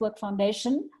International Breathwork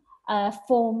Foundation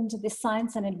formed the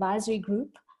science and advisory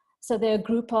group. So they're a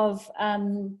group of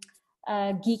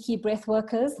geeky breath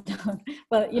workers,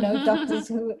 doctors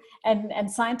who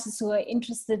and scientists who are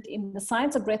interested in the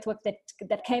science of breathwork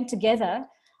that came together.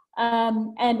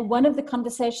 And one of the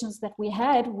conversations that we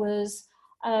had was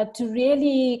to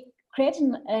really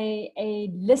created a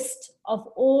list of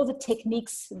all the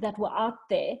techniques that were out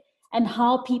there and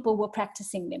how people were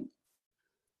practicing them.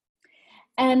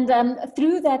 And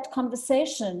through that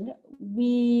conversation,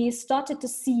 we started to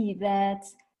see that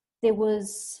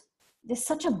there's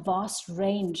such a vast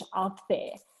range out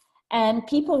there, and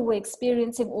people were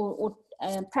experiencing or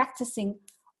practicing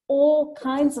all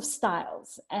kinds of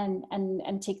styles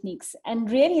and techniques, and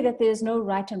really that there's no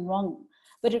right and wrong.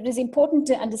 But it is important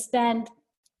to understand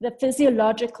the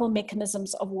physiological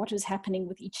mechanisms of what is happening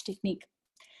with each technique.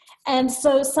 And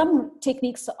so some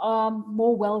techniques are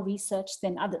more well researched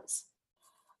than others.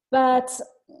 But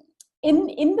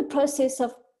in the process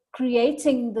of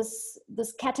creating this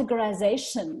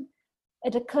categorization,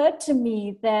 it occurred to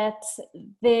me that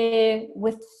there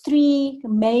were three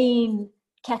main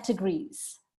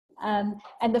categories.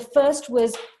 And the first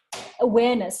was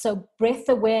awareness, so breath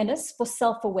awareness for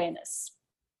self-awareness.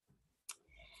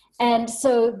 And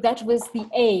so that was the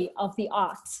A of the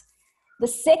art. The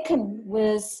second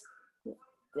was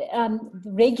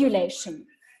regulation.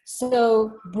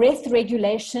 So breath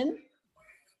regulation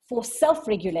for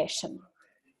self-regulation.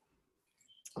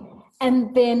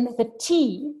 And then the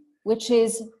T, which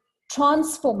is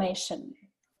transformation.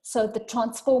 So the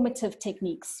transformative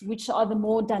techniques, which are the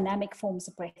more dynamic forms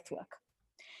of breath work.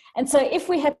 And so if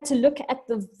we had to look at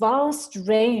the vast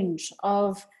range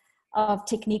of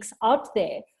techniques out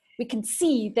there, we can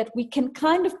see that we can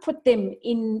kind of put them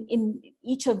in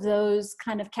each of those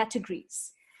kind of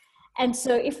categories. And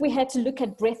so if we had to look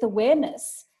at breath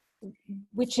awareness,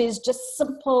 which is just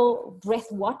simple breath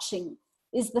watching,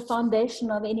 is the foundation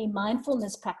of any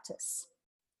mindfulness practice,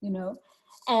 you know.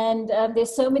 And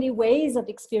there's so many ways of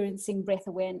experiencing breath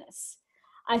awareness.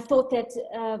 I thought that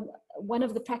one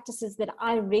of the practices that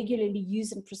I regularly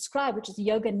use and prescribe, which is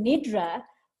yoga nidra,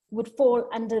 would fall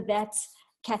under that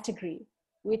category,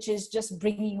 which is just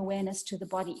bringing awareness to the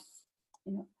body,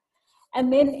 you know.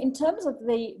 And then in terms of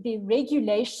the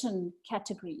regulation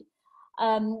category,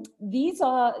 these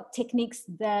are techniques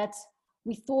that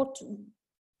we thought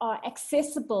are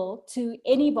accessible to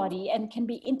anybody and can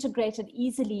be integrated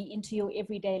easily into your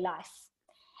everyday life.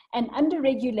 And under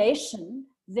regulation,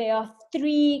 there are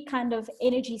three kind of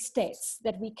energy states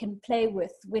that we can play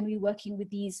with when we're working with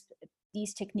these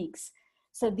techniques.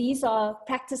 So these are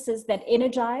practices that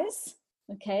energize,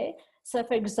 okay? So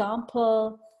for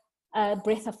example,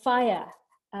 breath of fire,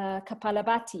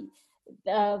 Kapalabhati,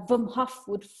 Wim Hof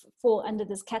would fall under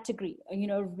this category, you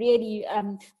know, really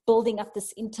building up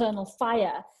this internal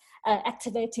fire,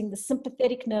 activating the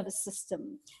sympathetic nervous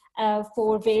system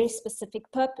for a very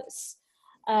specific purpose.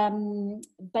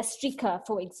 Bastrika,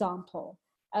 for example,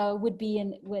 would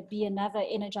be another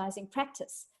energizing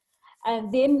practice.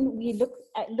 And then we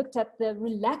looked at the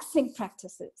relaxing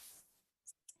practices.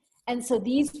 And so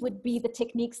these would be the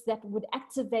techniques that would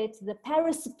activate the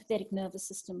parasympathetic nervous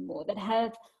system more, that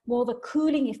have more of a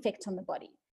cooling effect on the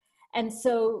body. And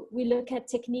so we look at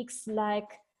techniques like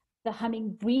the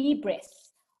humming breathe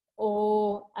breath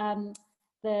or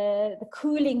the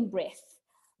cooling breath.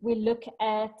 We look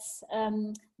at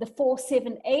the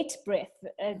 4-7-8 breath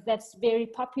that's very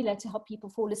popular to help people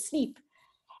fall asleep.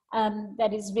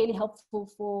 That is really helpful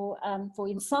for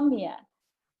insomnia.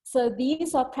 So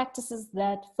these are practices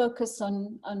that focus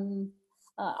on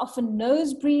often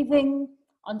nose breathing,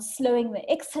 on slowing the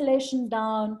exhalation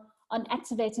down, on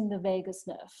activating the vagus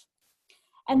nerve.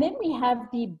 And then we have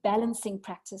the balancing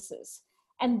practices.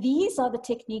 And these are the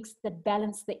techniques that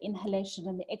balance the inhalation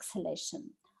and the exhalation.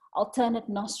 Alternate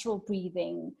nostril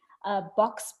breathing,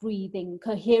 box breathing,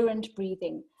 coherent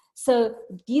breathing. So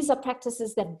these are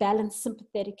practices that balance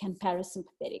sympathetic and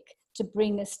parasympathetic to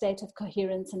bring a state of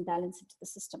coherence and balance into the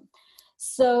system.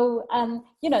 So,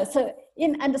 you know, so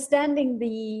in understanding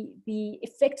the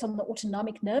effect on the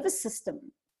autonomic nervous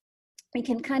system, we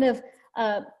can kind of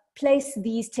place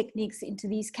these techniques into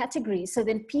these categories so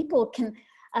then people can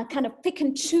kind of pick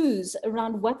and choose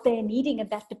around what they're needing at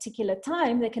that particular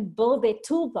time. They can build their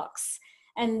toolbox.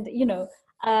 And, you know,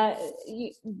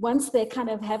 once they kind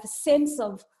of have a sense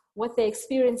of what they're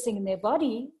experiencing in their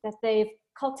body, that they've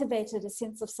cultivated a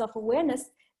sense of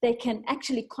self-awareness, they can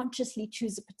actually consciously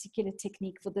choose a particular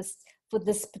technique for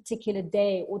this particular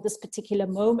day or this particular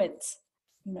moment,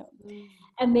 you know.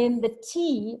 And then the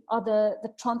T are the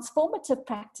transformative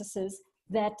practices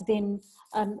that then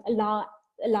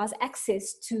allows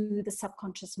access to the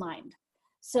subconscious mind.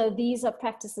 So these are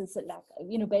practices that, like,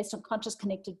 you know, based on conscious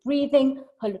connected breathing,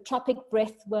 holotropic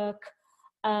breath work,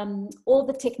 all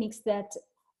the techniques that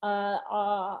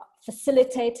are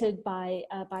facilitated by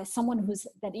someone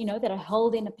that are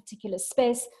held in a particular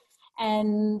space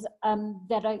and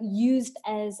that are used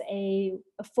as a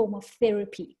form of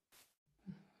therapy.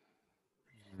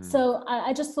 So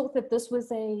I just thought that this was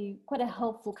quite a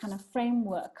helpful kind of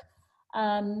framework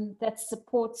that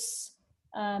supports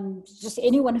just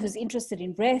anyone who's interested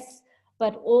in breath,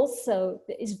 but also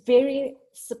is very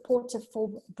supportive for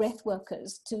breath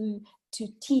workers to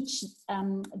teach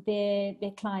their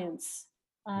clients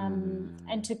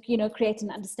and to create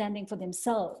an understanding for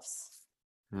themselves.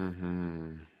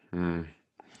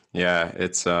 Yeah,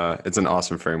 it's an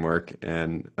awesome framework,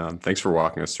 and thanks for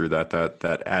walking us through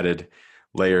that added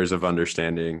layers of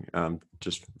understanding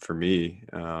just for me.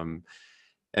 And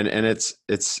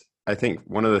it's I think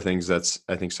one of the things that's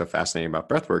I think so fascinating about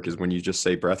breathwork is when you just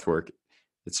say breathwork,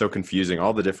 it's so confusing,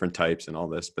 all the different types and all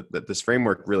this, but that this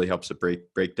framework really helps to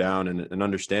break down and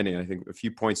understanding. I think a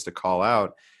few points to call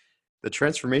out. The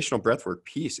transformational breathwork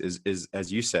piece is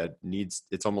as you said,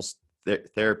 it's almost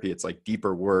therapy. It's like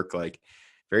deeper work, like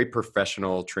very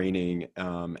professional training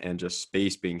and just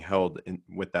space being held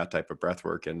with that type of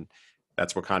breathwork. And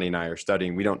that's what Connie and I are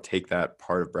studying. We don't take that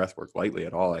part of breathwork lightly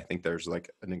at all. I think there's like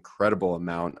an incredible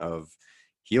amount of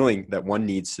healing that one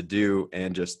needs to do,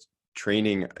 and just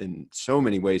training in so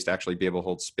many ways to actually be able to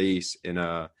hold space in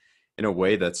a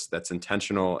way that's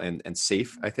intentional and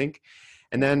safe, I think.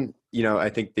 And then, I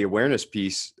think the awareness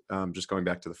piece, just going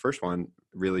back to the first one,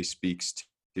 really speaks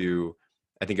to,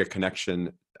 I think, a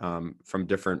connection from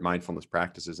different mindfulness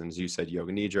practices. And as you said,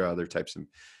 yoga nidra, other types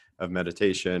of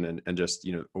meditation, and just,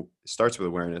 starts with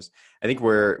awareness. I think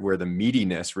where the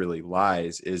meatiness really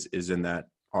lies is in that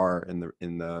R in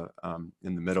the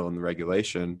middle, in the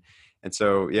regulation. And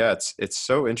so, yeah, it's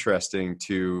so interesting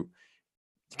to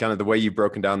kind of the way you've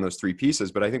broken down those three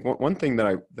pieces. But I think one thing that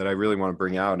I really want to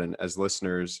bring out, and as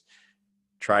listeners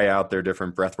try out their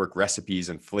different breathwork recipes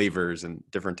and flavors and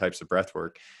different types of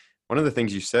breathwork, one of the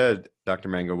things you said, Dr.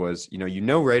 Manga, was,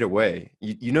 right away,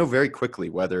 you know very quickly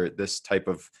whether this type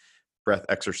of breath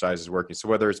exercise is working. So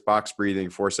whether it's box breathing,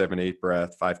 4-7-8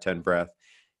 breath, 5-10 breath,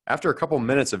 after a couple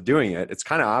minutes of doing it, it's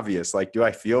kind of obvious. Like, do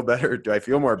I feel better? Do I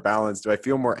feel more balanced? Do I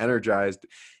feel more energized?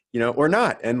 Or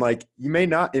not. And like,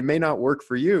 it may not work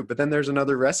for you, but then there's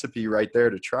another recipe right there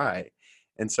to try.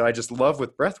 And so I just love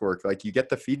with breath work, like you get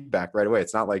the feedback right away.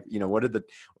 It's not like,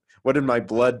 what did my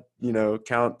blood,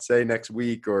 count say next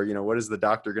week? Or, what is the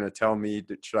doctor going to tell me?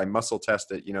 Should I muscle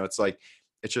test it? It's like,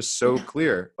 it's just so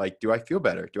clear. Like, do I feel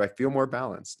better? Do I feel more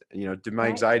balanced? Did my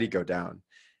anxiety go down?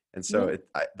 And so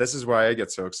this is why I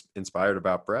get so inspired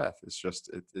about breath. It's just,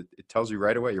 it tells you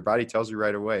right away. Your body tells you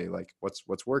right away, like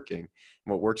what's working. And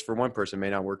what works for one person may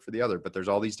not work for the other, but there's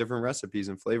all these different recipes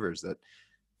and flavors that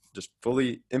just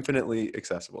infinitely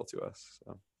accessible to us.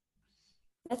 So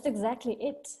that's exactly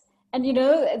it. And,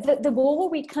 the more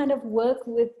we kind of work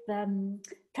with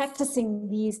practicing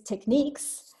these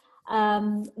techniques,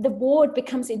 the more it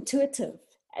becomes intuitive.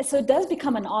 So it does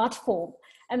become an art form.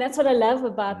 And that's what I love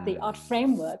about the art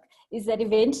framework, is that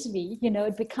eventually,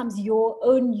 it becomes your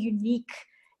own unique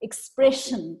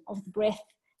expression of breath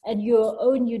and your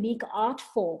own unique art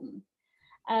form.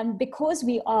 Because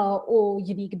we are all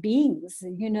unique beings,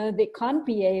 there can't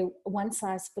be a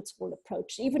one-size-fits-all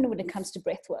approach, even when it comes to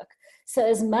breath work. So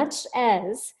as much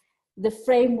as the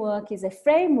framework is a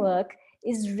framework,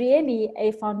 is really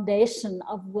a foundation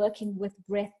of working with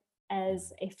breath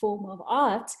as a form of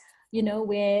art,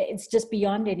 where it's just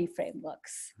beyond any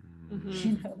frameworks.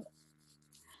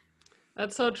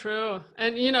 That's so true.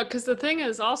 And, because the thing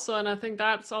is also, and I think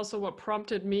that's also what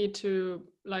prompted me to,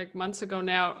 like months ago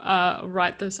now,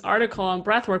 write this article on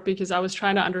breathwork, because I was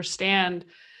trying to understand,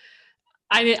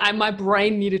 my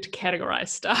brain needed to categorize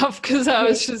stuff, because I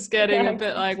was just getting a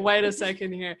bit like, wait a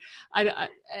second here.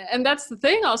 And that's the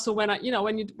thing also when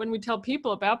when we tell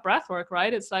people about breathwork,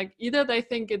 right? It's like, either they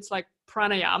think it's like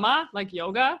pranayama, like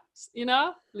yoga,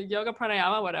 like yoga,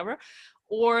 pranayama, whatever,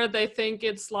 or they think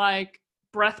it's like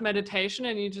breath meditation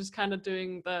and you're just kind of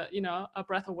doing the, a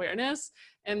breath awareness.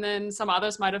 And then some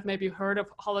others might have maybe heard of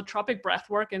holotropic breath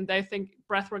work, and they think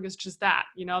breath work is just that,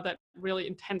 that really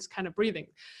intense kind of breathing.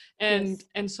 And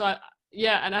so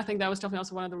and I think that was definitely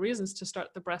also one of the reasons to start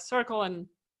the breath circle. And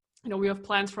we have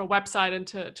plans for a website and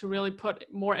to really put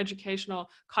more educational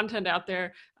content out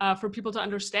there for people to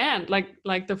understand,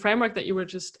 like the framework that you were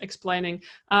just explaining,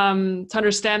 to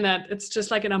understand that it's just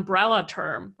like an umbrella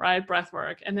term, right? Breath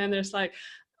work. And then there's like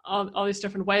all these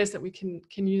different ways that we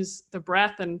can use the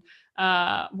breath. And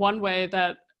one way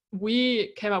that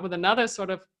we came up with another sort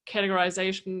of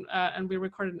categorization, and we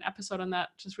recorded an episode on that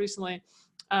just recently,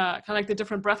 kind of like the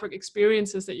different breathwork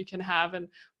experiences that you can have. And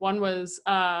one was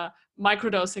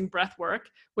microdosing breath work,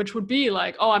 which would be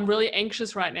like, oh, I'm really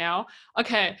anxious right now.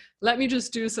 Okay, let me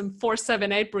just do some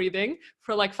 4-7-8 breathing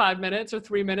for like 5 minutes or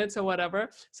 3 minutes or whatever.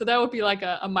 So that would be like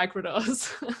a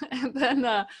microdose.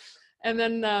 And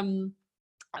then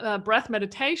breath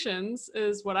meditations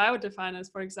is what I would define as,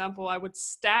 for example, I would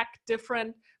stack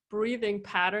different breathing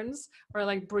patterns or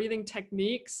like breathing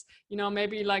techniques,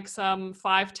 maybe like some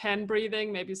 5-10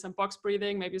 breathing, maybe some box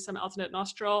breathing, maybe some alternate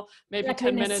nostril, maybe like 10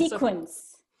 in a minutes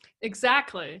sequence.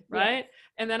 Exactly, right? Yeah.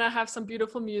 And then I have some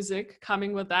beautiful music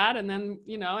coming with that. And then,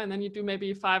 and then you do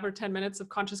maybe 5 or 10 minutes of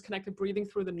conscious connected breathing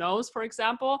through the nose, for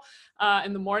example,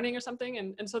 in the morning or something.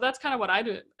 And so that's kind of what I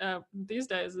do these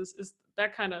days is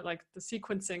that kind of like the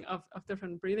sequencing of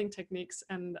different breathing techniques.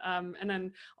 And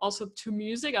then also to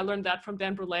music. I learned that from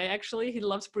Dan Brulé, actually. He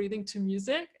loves breathing to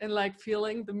music and like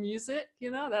feeling the music,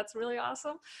 that's really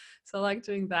awesome. So I like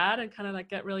doing that and kind of like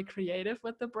get really creative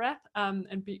with the breath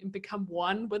and become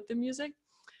one with the music.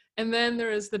 And then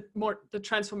there is the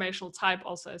transformational type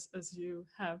also as you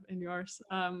have in yours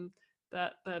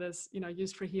that is,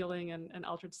 used for healing and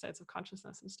altered states of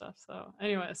consciousness and stuff. So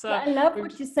anyway, so I love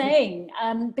what you're saying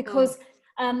because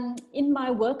in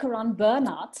my work around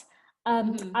burnout,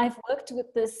 I've worked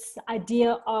with this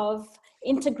idea of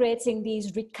integrating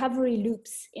these recovery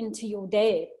loops into your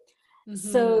day.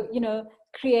 So,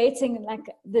 creating like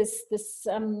this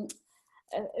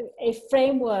a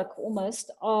framework almost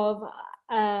of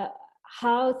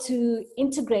how to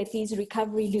integrate these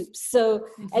recovery loops. So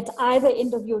at either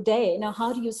end of your day,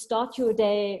 how do you start your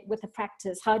day with a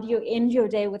practice? How do you end your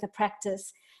day with a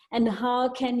practice? And how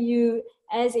can you,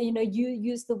 as you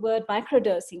use the word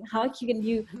microdosing, how can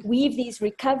you weave these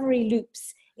recovery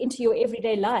loops into your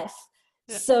everyday life?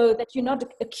 Yeah. So that you're not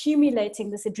accumulating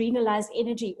this adrenalized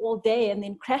energy all day and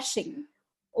then crashing,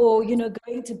 or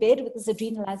going to bed with this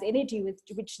adrenalized energy,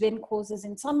 which then causes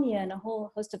insomnia and a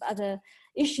whole host of other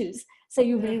issues. So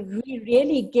you're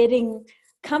really getting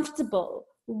comfortable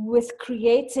with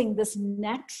creating this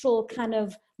natural kind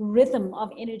of rhythm of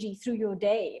energy through your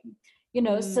day.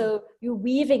 So you're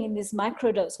weaving in this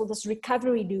microdose or this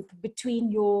recovery loop between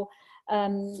your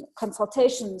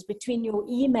consultations, between your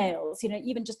emails,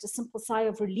 even just a simple sigh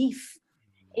of relief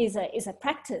is a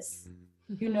practice,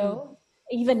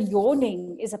 even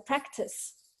yawning is a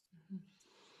practice.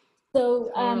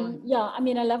 So I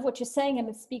love what you're saying, and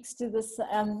it speaks to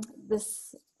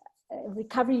this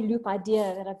recovery loop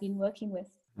idea that I've been working with.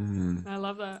 I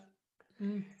love that.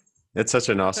 It's such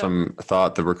an awesome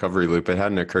thought, the recovery loop. It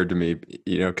hadn't occurred to me,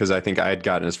 because I think I had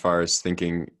gotten as far as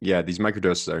thinking, these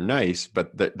microdoses are nice,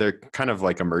 but they're kind of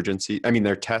like emergency. I mean,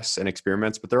 they're tests and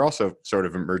experiments, but they're also sort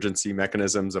of emergency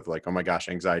mechanisms of like, oh my gosh,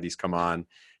 anxiety's come on.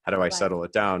 How do I settle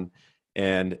it down?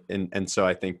 And so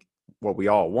I think what we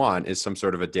all want is some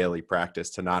sort of a daily practice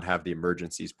to not have the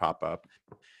emergencies pop up.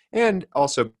 And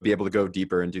also be able to go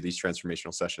deeper and do these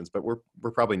transformational sessions. But we're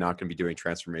probably not going to be doing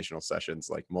transformational sessions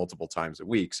like multiple times a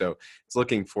week. So it's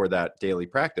looking for that daily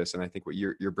practice. And I think what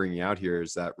you're bringing out here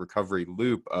is that recovery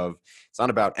loop of, it's not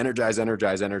about energize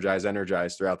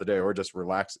throughout the day or just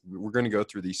relax. We're going to go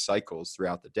through these cycles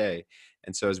throughout the day.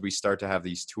 And so as we start to have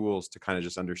these tools to kind of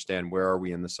just understand where are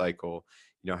we in the cycle,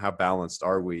 how balanced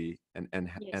are we? And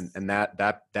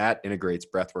that integrates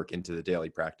breathwork into the daily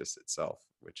practice itself.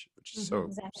 Which is so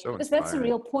inspiring. Because that's the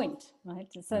real point, right?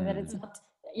 So that it's not,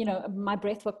 my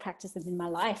breathwork practice is in my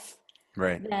life.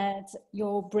 Right. That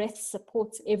your breath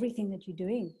supports everything that you're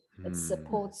doing. It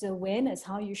supports awareness,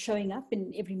 how you're showing up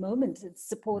in every moment. It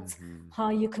supports how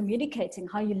you're communicating,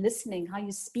 how you're listening, how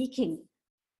you're speaking,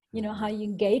 how you're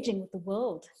engaging with the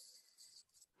world.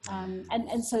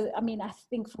 And so, I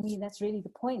think for me, that's really the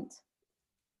point.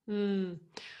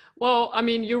 Well,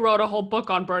 you wrote a whole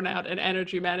book on burnout and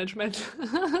energy management.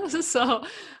 So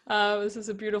this is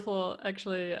a beautiful,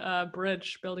 actually,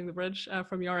 building the bridge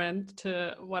from your end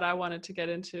to what I wanted to get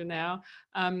into now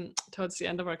towards the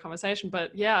end of our conversation.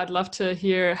 But I'd love to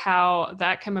hear how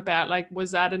that came about. Like, was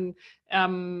that an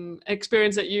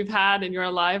experience that you've had in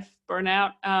your life,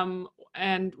 burnout?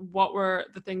 And what were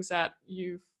the things that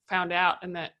you found out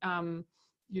and that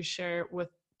you share with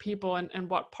people, and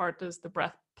what part does the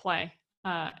breath play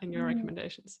in your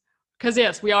recommendations? Because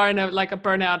yes, we are in a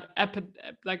burnout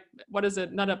what is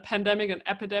it, not a pandemic, an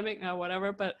epidemic, no,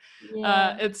 whatever, but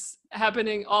it's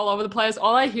happening all over the place.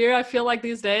 All I hear, I feel like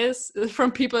these days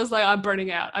from people is like, I burned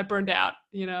out,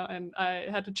 and I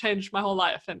had to change my whole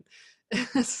life, and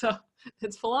so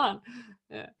it's full on.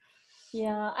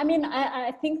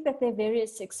 I think that there are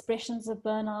various expressions of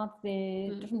burnout.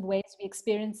 There are different ways we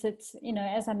experience it.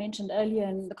 As I mentioned earlier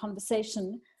in the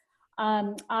conversation,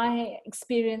 I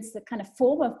experienced the kind of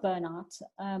form of burnout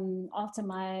after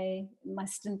my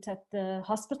stint at the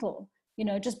hospital,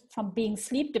 just from being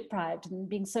sleep deprived and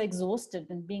being so exhausted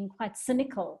and being quite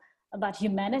cynical about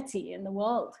humanity in the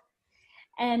world.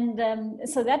 And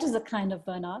so that is a kind of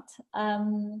burnout.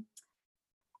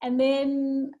 And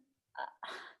then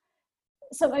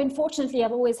so unfortunately,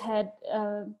 I've always had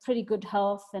pretty good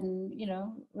health and,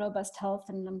 robust health,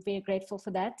 and I'm very grateful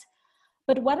for that.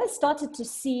 But what I started to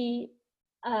see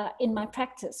in my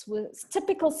practice was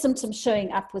typical symptoms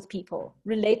showing up with people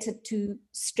related to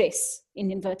stress,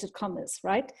 in inverted commas,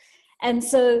 right? And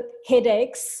so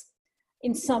headaches,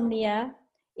 insomnia,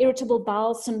 irritable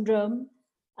bowel syndrome,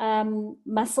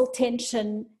 muscle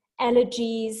tension,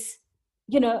 allergies,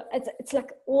 it's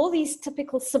like all these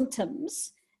typical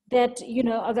symptoms that,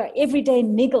 are the everyday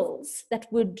niggles that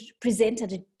would present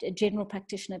at a general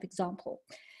practitioner, for example.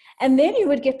 And then you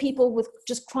would get people with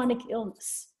just chronic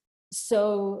illness.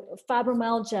 So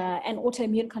fibromyalgia and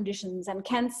autoimmune conditions and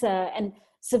cancer and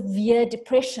severe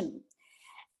depression.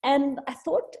 And I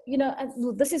thought,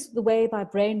 this is the way my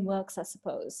brain works, I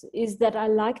suppose, is that I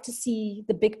like to see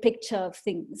the big picture of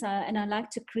things, and I like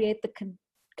to create the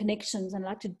connections, and I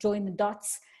like to join the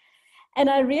dots. And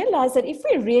I realized that if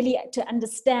we really to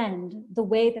understand the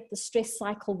way that the stress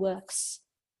cycle works,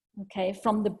 okay,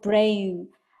 from the brain,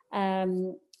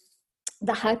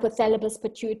 the hypothalamus,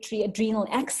 pituitary, adrenal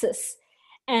axis,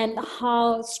 and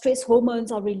how stress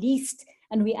hormones are released,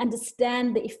 and we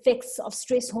understand the effects of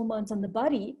stress hormones on the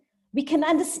body, we can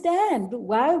understand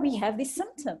why we have these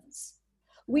symptoms.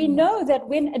 We know that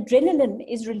when adrenaline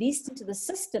is released into the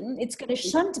system, it's going to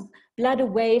shunt blood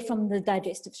away from the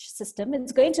digestive system.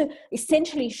 It's going to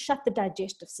essentially shut the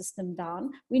digestive system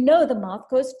down. We know the mouth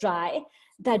goes dry,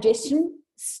 digestion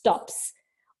stops.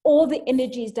 All the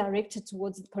energy is directed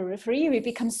towards the periphery. We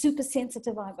become super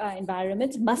sensitive to our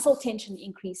environment. Muscle tension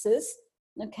increases,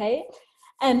 okay?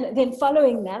 And then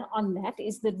following that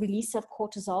is the release of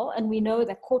cortisol. And we know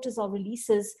that cortisol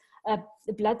releases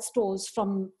the blood stores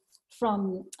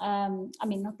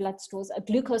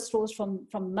glucose stores from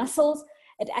muscles.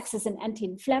 It acts as an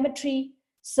anti-inflammatory.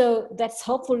 So that's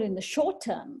helpful in the short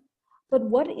term. But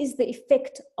what is the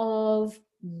effect of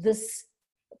this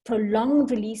prolonged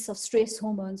release of stress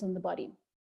hormones on the body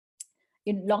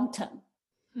in long term?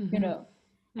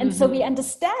 And so we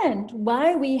understand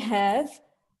why we have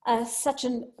such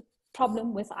a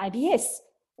problem with IBS.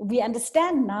 We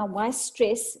understand now why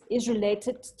stress is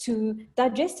related to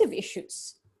digestive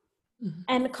issues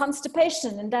and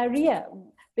constipation and diarrhea,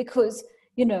 because,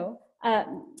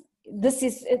 this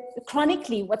is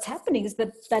chronically what's happening is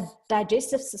that the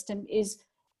digestive system is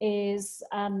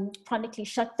chronically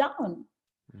shut down.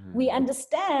 We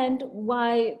understand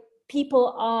why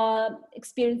people are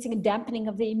experiencing a dampening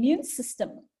of the immune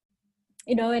system,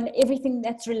 and everything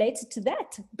that's related to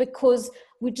that, because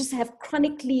we just have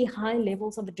chronically high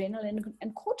levels of adrenaline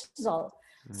and cortisol.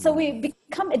 So we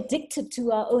become addicted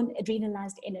to our own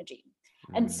adrenalized energy.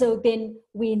 And so then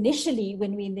when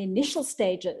we're in the initial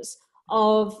stages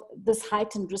of this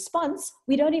heightened response,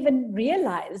 we don't even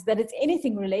realize that it's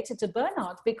anything related to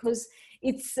burnout, because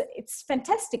it's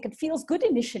fantastic. It feels good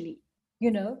initially.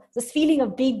 This feeling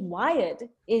of being wired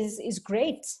is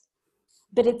great.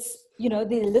 But it's,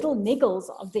 the little niggles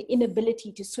of the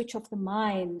inability to switch off the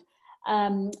mind,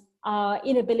 our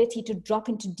inability to drop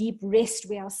into deep rest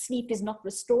where our sleep is not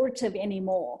restorative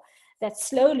anymore, that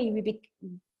slowly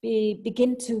we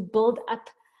begin to build up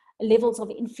levels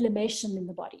of inflammation in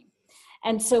the body.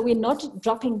 And so we're not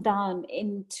dropping down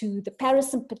into the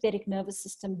parasympathetic nervous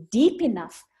system deep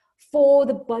enough for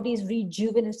the body's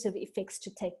rejuvenative effects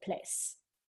to take place.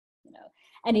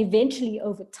 And eventually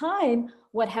over time,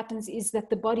 what happens is that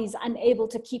the body is unable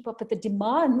to keep up with the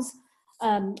demands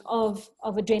of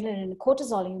adrenaline and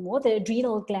cortisol anymore. The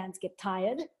adrenal glands get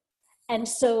tired and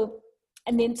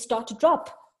then start to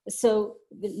drop. So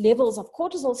the levels of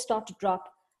cortisol start to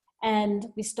drop, and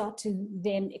we start to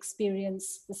then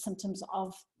experience the symptoms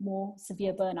of more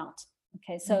severe burnout.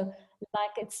 Okay, so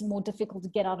like it's more difficult to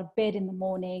get out of bed in the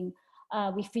morning.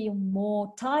 We feel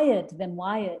more tired than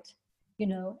wired,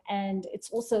 and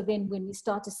it's also then when we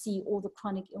start to see all the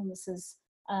chronic illnesses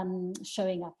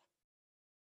showing up.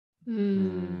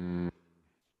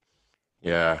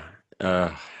 Yeah.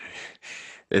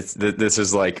 This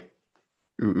is like,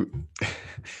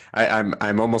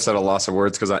 I'm almost at a loss of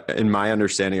words, because in my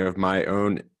understanding of my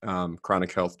own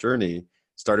chronic health journey,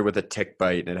 started with a tick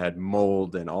bite, and it had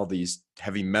mold and all these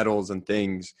heavy metals and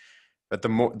things. But the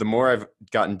more I've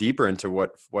gotten deeper into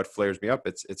what flares me up,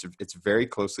 it's very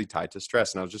closely tied to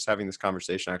stress. And I was just having this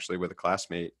conversation actually with a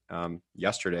classmate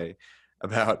yesterday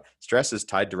about stress is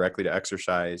tied directly to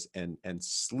exercise and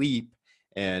sleep.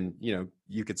 And,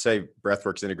 you could say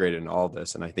breathwork's integrated in all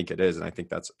this, and I think it is. And I think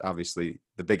that's obviously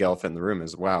the big elephant in the room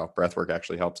is, wow, breathwork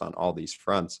actually helps on all these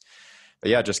fronts. But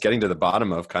yeah, just getting to the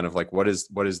bottom of kind of like what is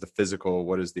the physical,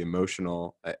 what is the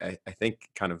emotional. I think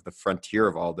kind of the frontier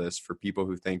of all this for people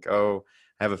who think, oh,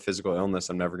 I have a physical illness,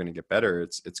 I'm never going to get better.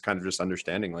 It's kind of just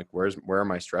understanding like where are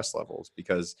my stress levels,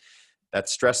 because that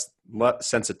stress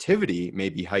sensitivity may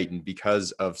be heightened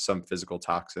because of some physical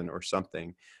toxin or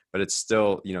something, but it's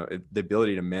still, the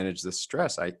ability to manage this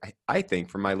stress, I think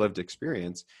from my lived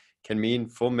experience, can mean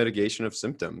full mitigation of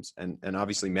symptoms. And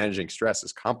obviously managing stress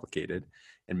is complicated,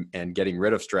 and getting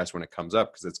rid of stress when it comes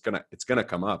up, because it's gonna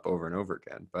come up over and over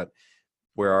again. But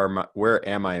where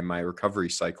am I in my recovery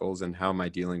cycles, and how am I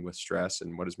dealing with stress,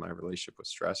 and what is my relationship with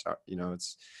stress?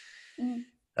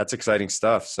 That's exciting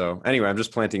stuff. So anyway, I'm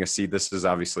just planting a seed. This is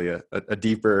obviously a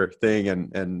deeper thing,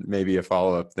 and maybe a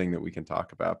follow-up thing that we can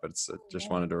talk about, but just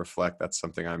wanted to reflect. That's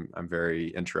something I'm very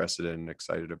interested in and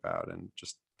excited about, and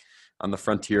just on the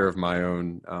frontier of my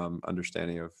own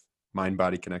understanding of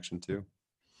mind-body connection too.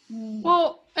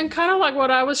 Well, and kind of like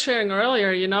what I was sharing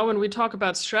earlier, when we talk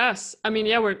about stress, I mean,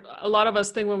 a lot of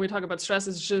us think when we talk about stress,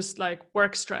 it's just like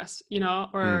work stress,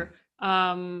 or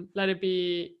let it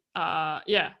be,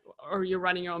 or you're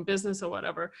running your own business or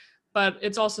whatever. But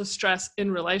it's also stress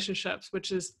in relationships,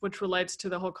 which relates to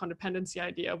the whole codependency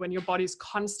idea, when your body's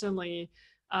constantly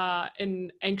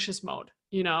in anxious mode,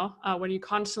 when you're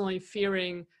constantly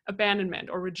fearing abandonment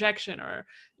or rejection, or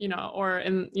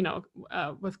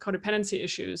with codependency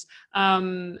issues,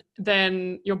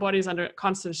 then your body's under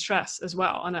constant stress as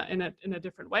well, in a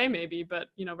different way maybe, but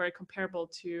very comparable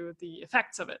to the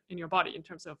effects of it in your body in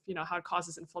terms of how it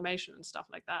causes inflammation and stuff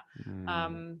like that.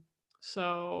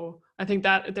 So I think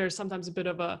that there's sometimes a bit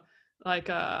of a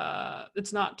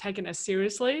it's not taken as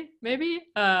seriously maybe,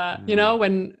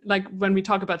 when we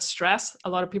talk about stress, a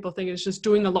lot of people think it's just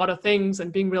doing a lot of things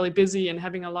and being really busy and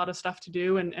having a lot of stuff to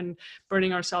do, and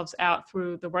burning ourselves out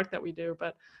through the work that we do.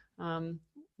 But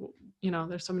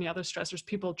there's so many other stressors,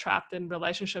 people trapped in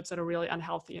relationships that are really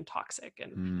unhealthy and toxic,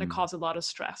 and that cause a lot of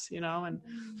stress, and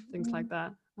things like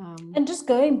that. And just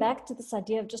going back to this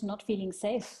idea of just not feeling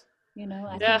safe,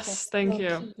 I yes, think thank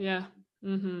you. key. Yeah.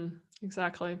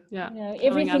 Exactly. Yeah.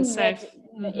 Everything unsafe.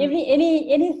 that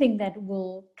anything that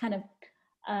will kind of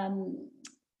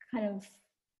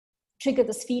trigger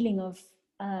this feeling of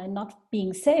not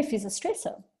being safe is a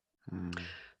stressor.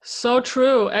 So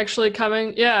true. Actually,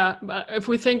 if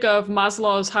we think of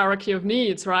Maslow's hierarchy of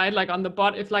needs, right? Like on the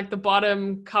the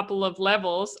bottom couple of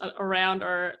levels around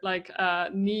are like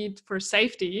need for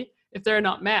safety. If they're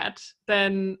not met,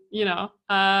 then,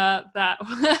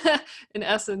 that in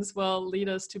essence will lead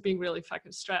us to being really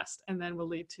fucking stressed, and then will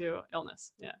lead to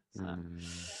illness. Yeah. So.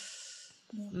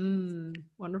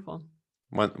 Wonderful.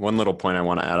 One little point I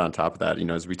want to add on top of that,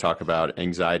 as we talk about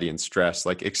anxiety and stress,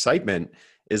 like excitement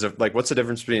is what's the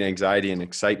difference between anxiety and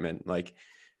excitement? Like,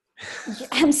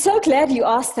 I'm so glad you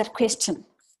asked that question.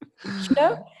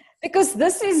 Because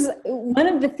this is one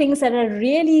of the things that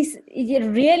really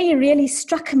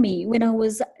struck me when I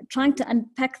was trying to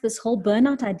unpack this whole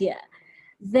burnout idea,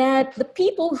 that the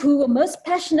people who were most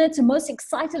passionate and most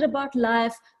excited about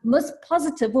life, most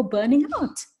positive, were burning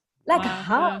out. Like,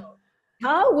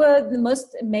 how were the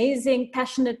most amazing,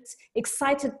 passionate,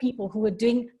 excited people who were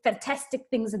doing fantastic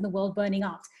things in the world burning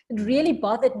out? It really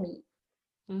bothered me,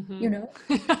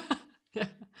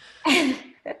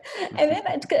 And then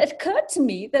it occurred to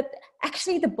me that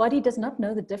actually the body does not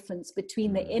know the difference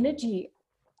between the energy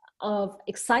of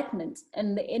excitement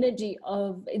and the energy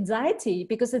of anxiety,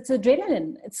 because it's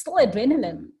adrenaline. It's still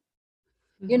adrenaline,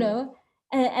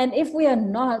 and if we are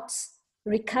not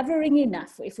recovering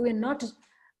enough, if we're not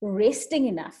resting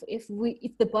enough, if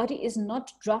the body is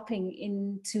not dropping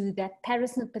into that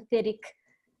parasympathetic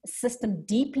system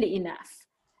deeply enough,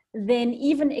 then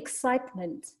even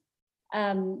excitement,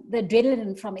 the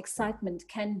adrenaline from excitement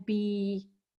can be,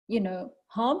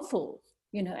 harmful,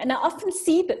 and I often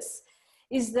see this,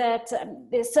 is that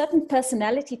there's certain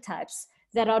personality types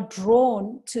that are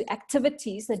drawn to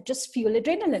activities that just fuel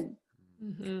adrenaline,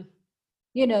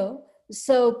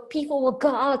 so people will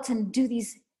go out and do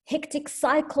these hectic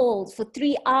cycles for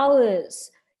 3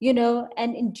 hours,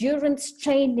 and endurance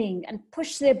training, and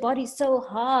push their body so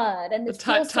hard, and the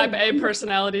type A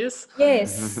personalities.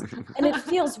 Yes. And it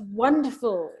feels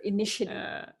wonderful initially,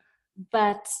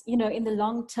 but in the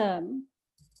long term,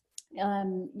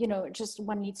 just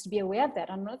one needs to be aware of that.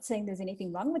 I'm not saying there's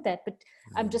anything wrong with that, but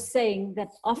I'm just saying that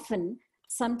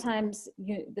sometimes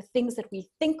the things that we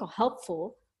think are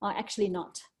helpful are actually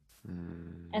not.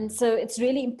 And so it's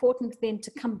really important then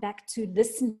to come back to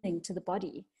listening to the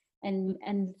body,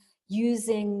 and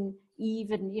using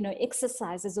even,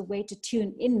 exercise as a way to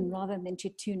tune in rather than to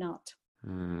tune out.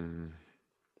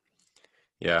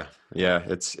 Yeah, yeah.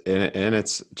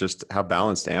 It's just how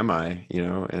balanced am I,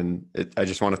 And I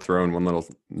just want to throw in one little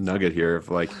nugget here of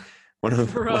like one of the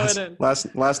Throw it in.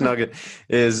 last nugget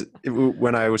is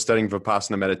when I was studying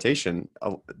Vipassana meditation.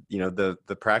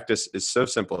 The practice is so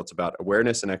simple. It's about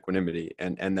awareness and equanimity,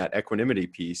 and that equanimity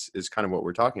piece is kind of what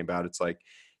we're talking about. It's like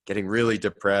getting really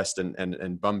depressed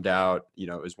and bummed out,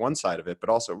 is one side of it, but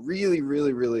also really,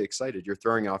 really, really excited. You're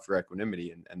throwing off your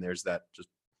equanimity, and there's that just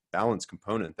balance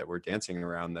component that we're dancing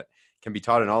around that can be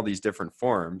taught in all these different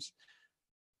forms.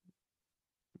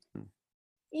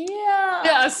 Yeah,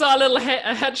 I saw a little a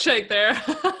head shake there.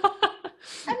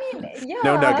 I mean, yeah.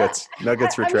 No nuggets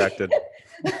retracted.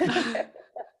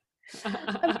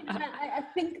 I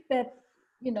think that,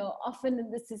 often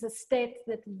this is a state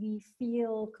that we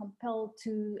feel compelled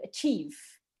to achieve,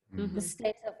 the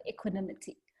state of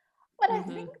equanimity. But I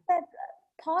think that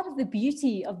part of the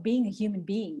beauty of being a human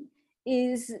being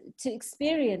is to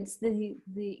experience the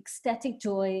ecstatic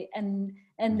joy and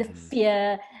the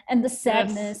fear and the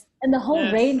sadness and the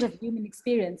whole range of human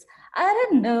experience. I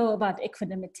don't know about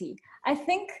equanimity. I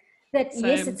think that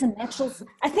yes, it's a natural.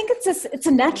 I think it's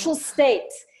a natural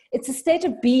state. It's a state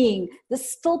of being. The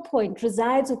still point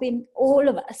resides within all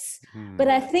of us. But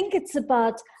I think it's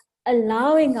about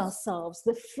allowing ourselves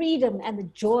the freedom and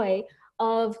the joy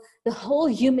of the whole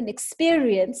human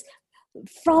experience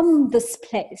from this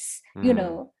place,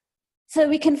 so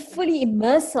we can fully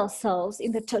immerse ourselves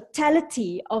in the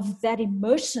totality of that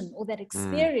emotion or that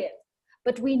experience.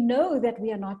 But we know that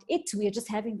we are not it. We are just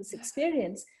having this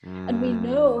experience, and we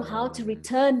know how to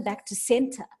return back to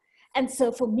center. And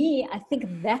so for me, I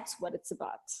think that's what it's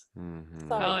about.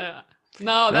 Hell yeah.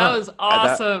 No, that was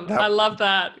awesome. I love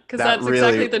that, because that's really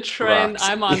exactly the trend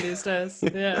I'm on these days.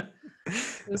 Yeah.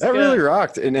 That really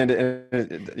rocked. And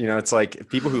it's like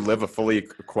people who live a fully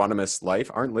equanimous life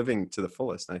aren't living to the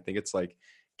fullest. And I think it's like,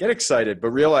 get excited,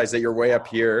 but realize that you're way up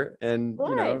here, and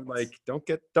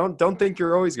don't think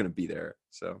you're always going to be there.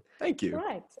 So thank you.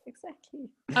 Right, exactly.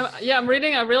 I'm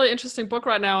reading a really interesting book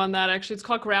right now on that. Actually, it's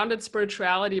called Grounded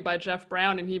Spirituality by Jeff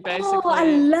Brown, and he basically. Oh, I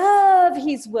love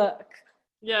his work.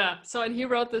 Yeah. So, and he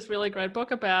wrote this really great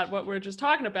book about what we're just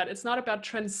talking about. It's not about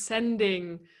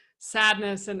transcending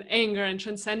sadness and anger and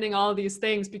transcending all of these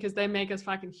things because they make us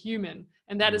fucking human,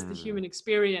 and that is the human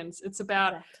experience. It's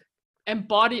about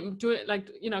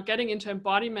getting into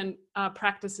embodiment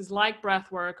practices like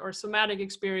breath work or somatic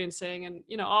experiencing,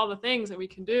 and all the things that we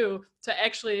can do to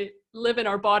actually live in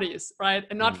our bodies, right,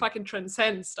 and not fucking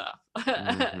transcend stuff.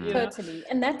 Totally.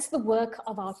 And that's the work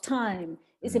of our time,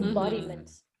 is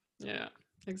embodiment. Yeah,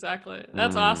 exactly.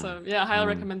 That's awesome. Yeah, I highly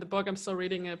recommend the book. I'm still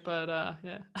reading it, but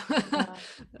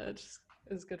it just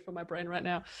is good for my brain right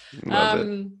now. Love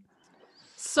it.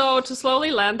 So to slowly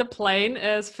land the plane,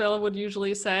 as Phil would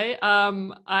usually say,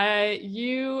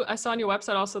 I saw on your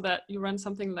website also that you run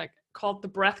something like called the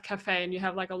Breath Cafe, and you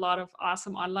have like a lot of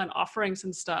awesome online offerings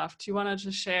and stuff. Do you want to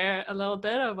just share a little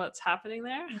bit of what's happening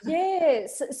there?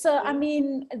 Yes. So, I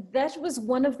mean, that was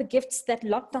one of the gifts that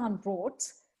lockdown brought,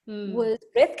 was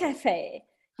Breath Cafe,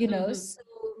 so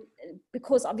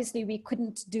because obviously we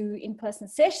couldn't do in-person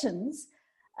sessions,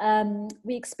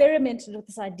 we experimented with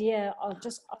this idea of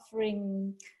just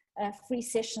offering free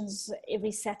sessions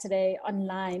every Saturday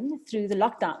online through the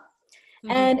lockdown.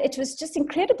 And it was just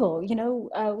incredible.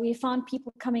 We found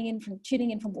people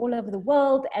tuning in from all over the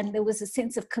world, and there was a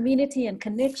sense of community and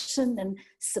connection and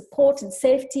support and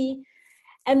safety.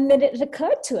 And then it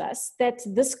occurred to us that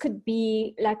this could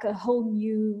be like a whole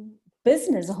new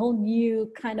business, a whole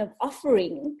new kind of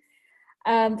offering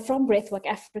from Breathwork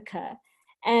Africa.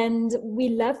 And we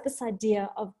love this idea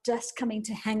of just coming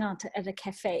to hang out at a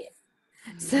cafe.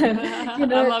 So, I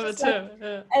love it too.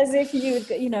 Yeah. As if you would,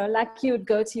 like you would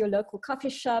go to your local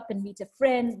coffee shop and meet a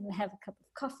friend and have a cup of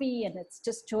coffee, and it's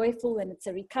just joyful, and it's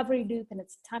a recovery loop, and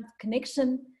it's a time for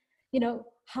connection.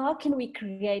 How can we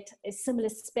create a similar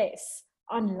space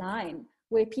online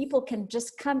where people can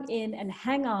just come in and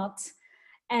hang out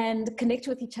and connect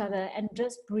with each other and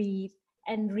just breathe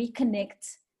and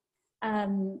reconnect?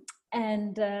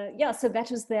 So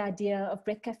that was the idea of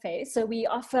Breath Cafe. So we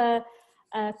offer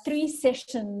 3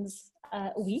 sessions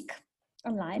a week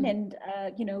online, and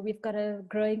we've got a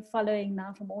growing following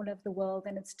now from all over the world,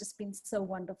 and it's just been so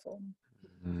wonderful.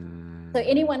 So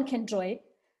anyone can join.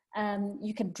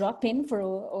 You can drop in for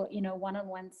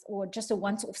one-on-ones or just a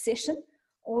once-off session,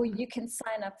 or you can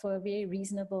sign up for a very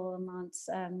reasonable amount,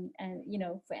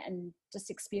 and just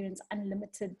experience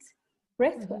unlimited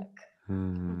breath work.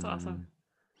 That's awesome.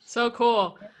 So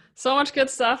cool. So much good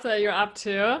stuff that you're up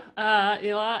to,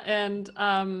 Ela. And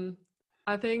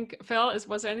I think, Phil,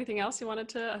 was there anything else you wanted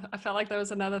to? I felt like there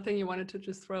was another thing you wanted to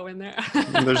just throw in there.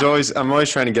 I'm always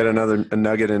trying to get a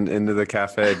nugget into the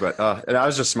cafe, but and I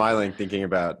was just smiling thinking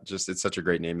about it's such a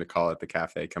great name to call it, the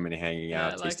cafe, coming and hanging Yeah,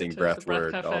 out, I like tasting it too, the breath Breath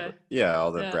work, Cafe.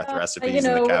 all the Yeah. breath recipes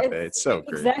in the cafe. It's so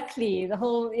great. Exactly. The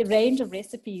whole range of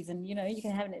recipes, and you can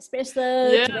have an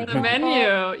espresso Yeah, to wake the up. menu.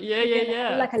 Yeah, You can yeah,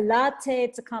 have like a latte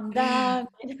to calm down.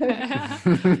 yeah.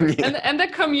 Yeah. And the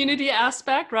community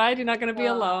aspect, right? You're not going to be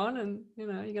Oh, alone, and you're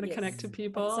going to yes, connect to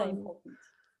people. that's so And important.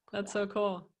 that's so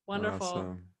cool. Wonderful.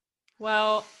 Awesome.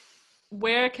 Well,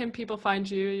 where can people find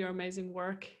you, your amazing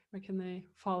work? Where can they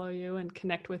follow you and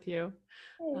connect with you?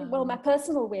 Well, my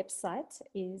personal website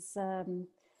is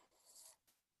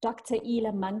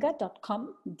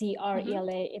drelamanga.com,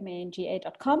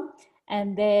 drelamanga.com.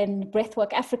 And then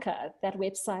Breathwork Africa, that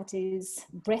website is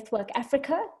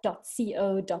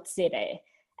breathworkafrica.co.za.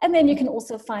 And then you can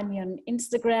also find me on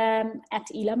Instagram at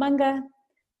Ela Manga,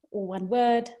 or one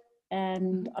word,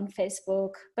 and on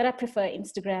Facebook. But I prefer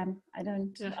Instagram. I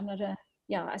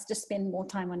just spend more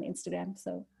time on Instagram.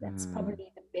 So that's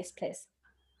probably the best place.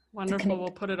 Wonderful.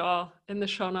 We'll put it all in the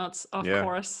show notes, of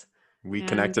course. We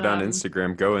connected on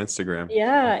Instagram. Go Instagram.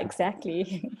 Yeah,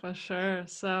 exactly. For sure.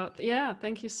 So yeah,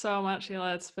 thank you so much,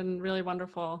 Ela. It's been really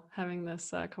wonderful having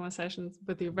this conversation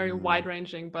with you. Very wide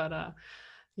ranging, but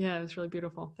yeah, it was really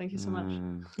beautiful. Thank you so much.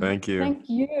 Thank you. Thank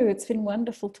you. It's been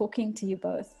wonderful talking to you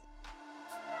both.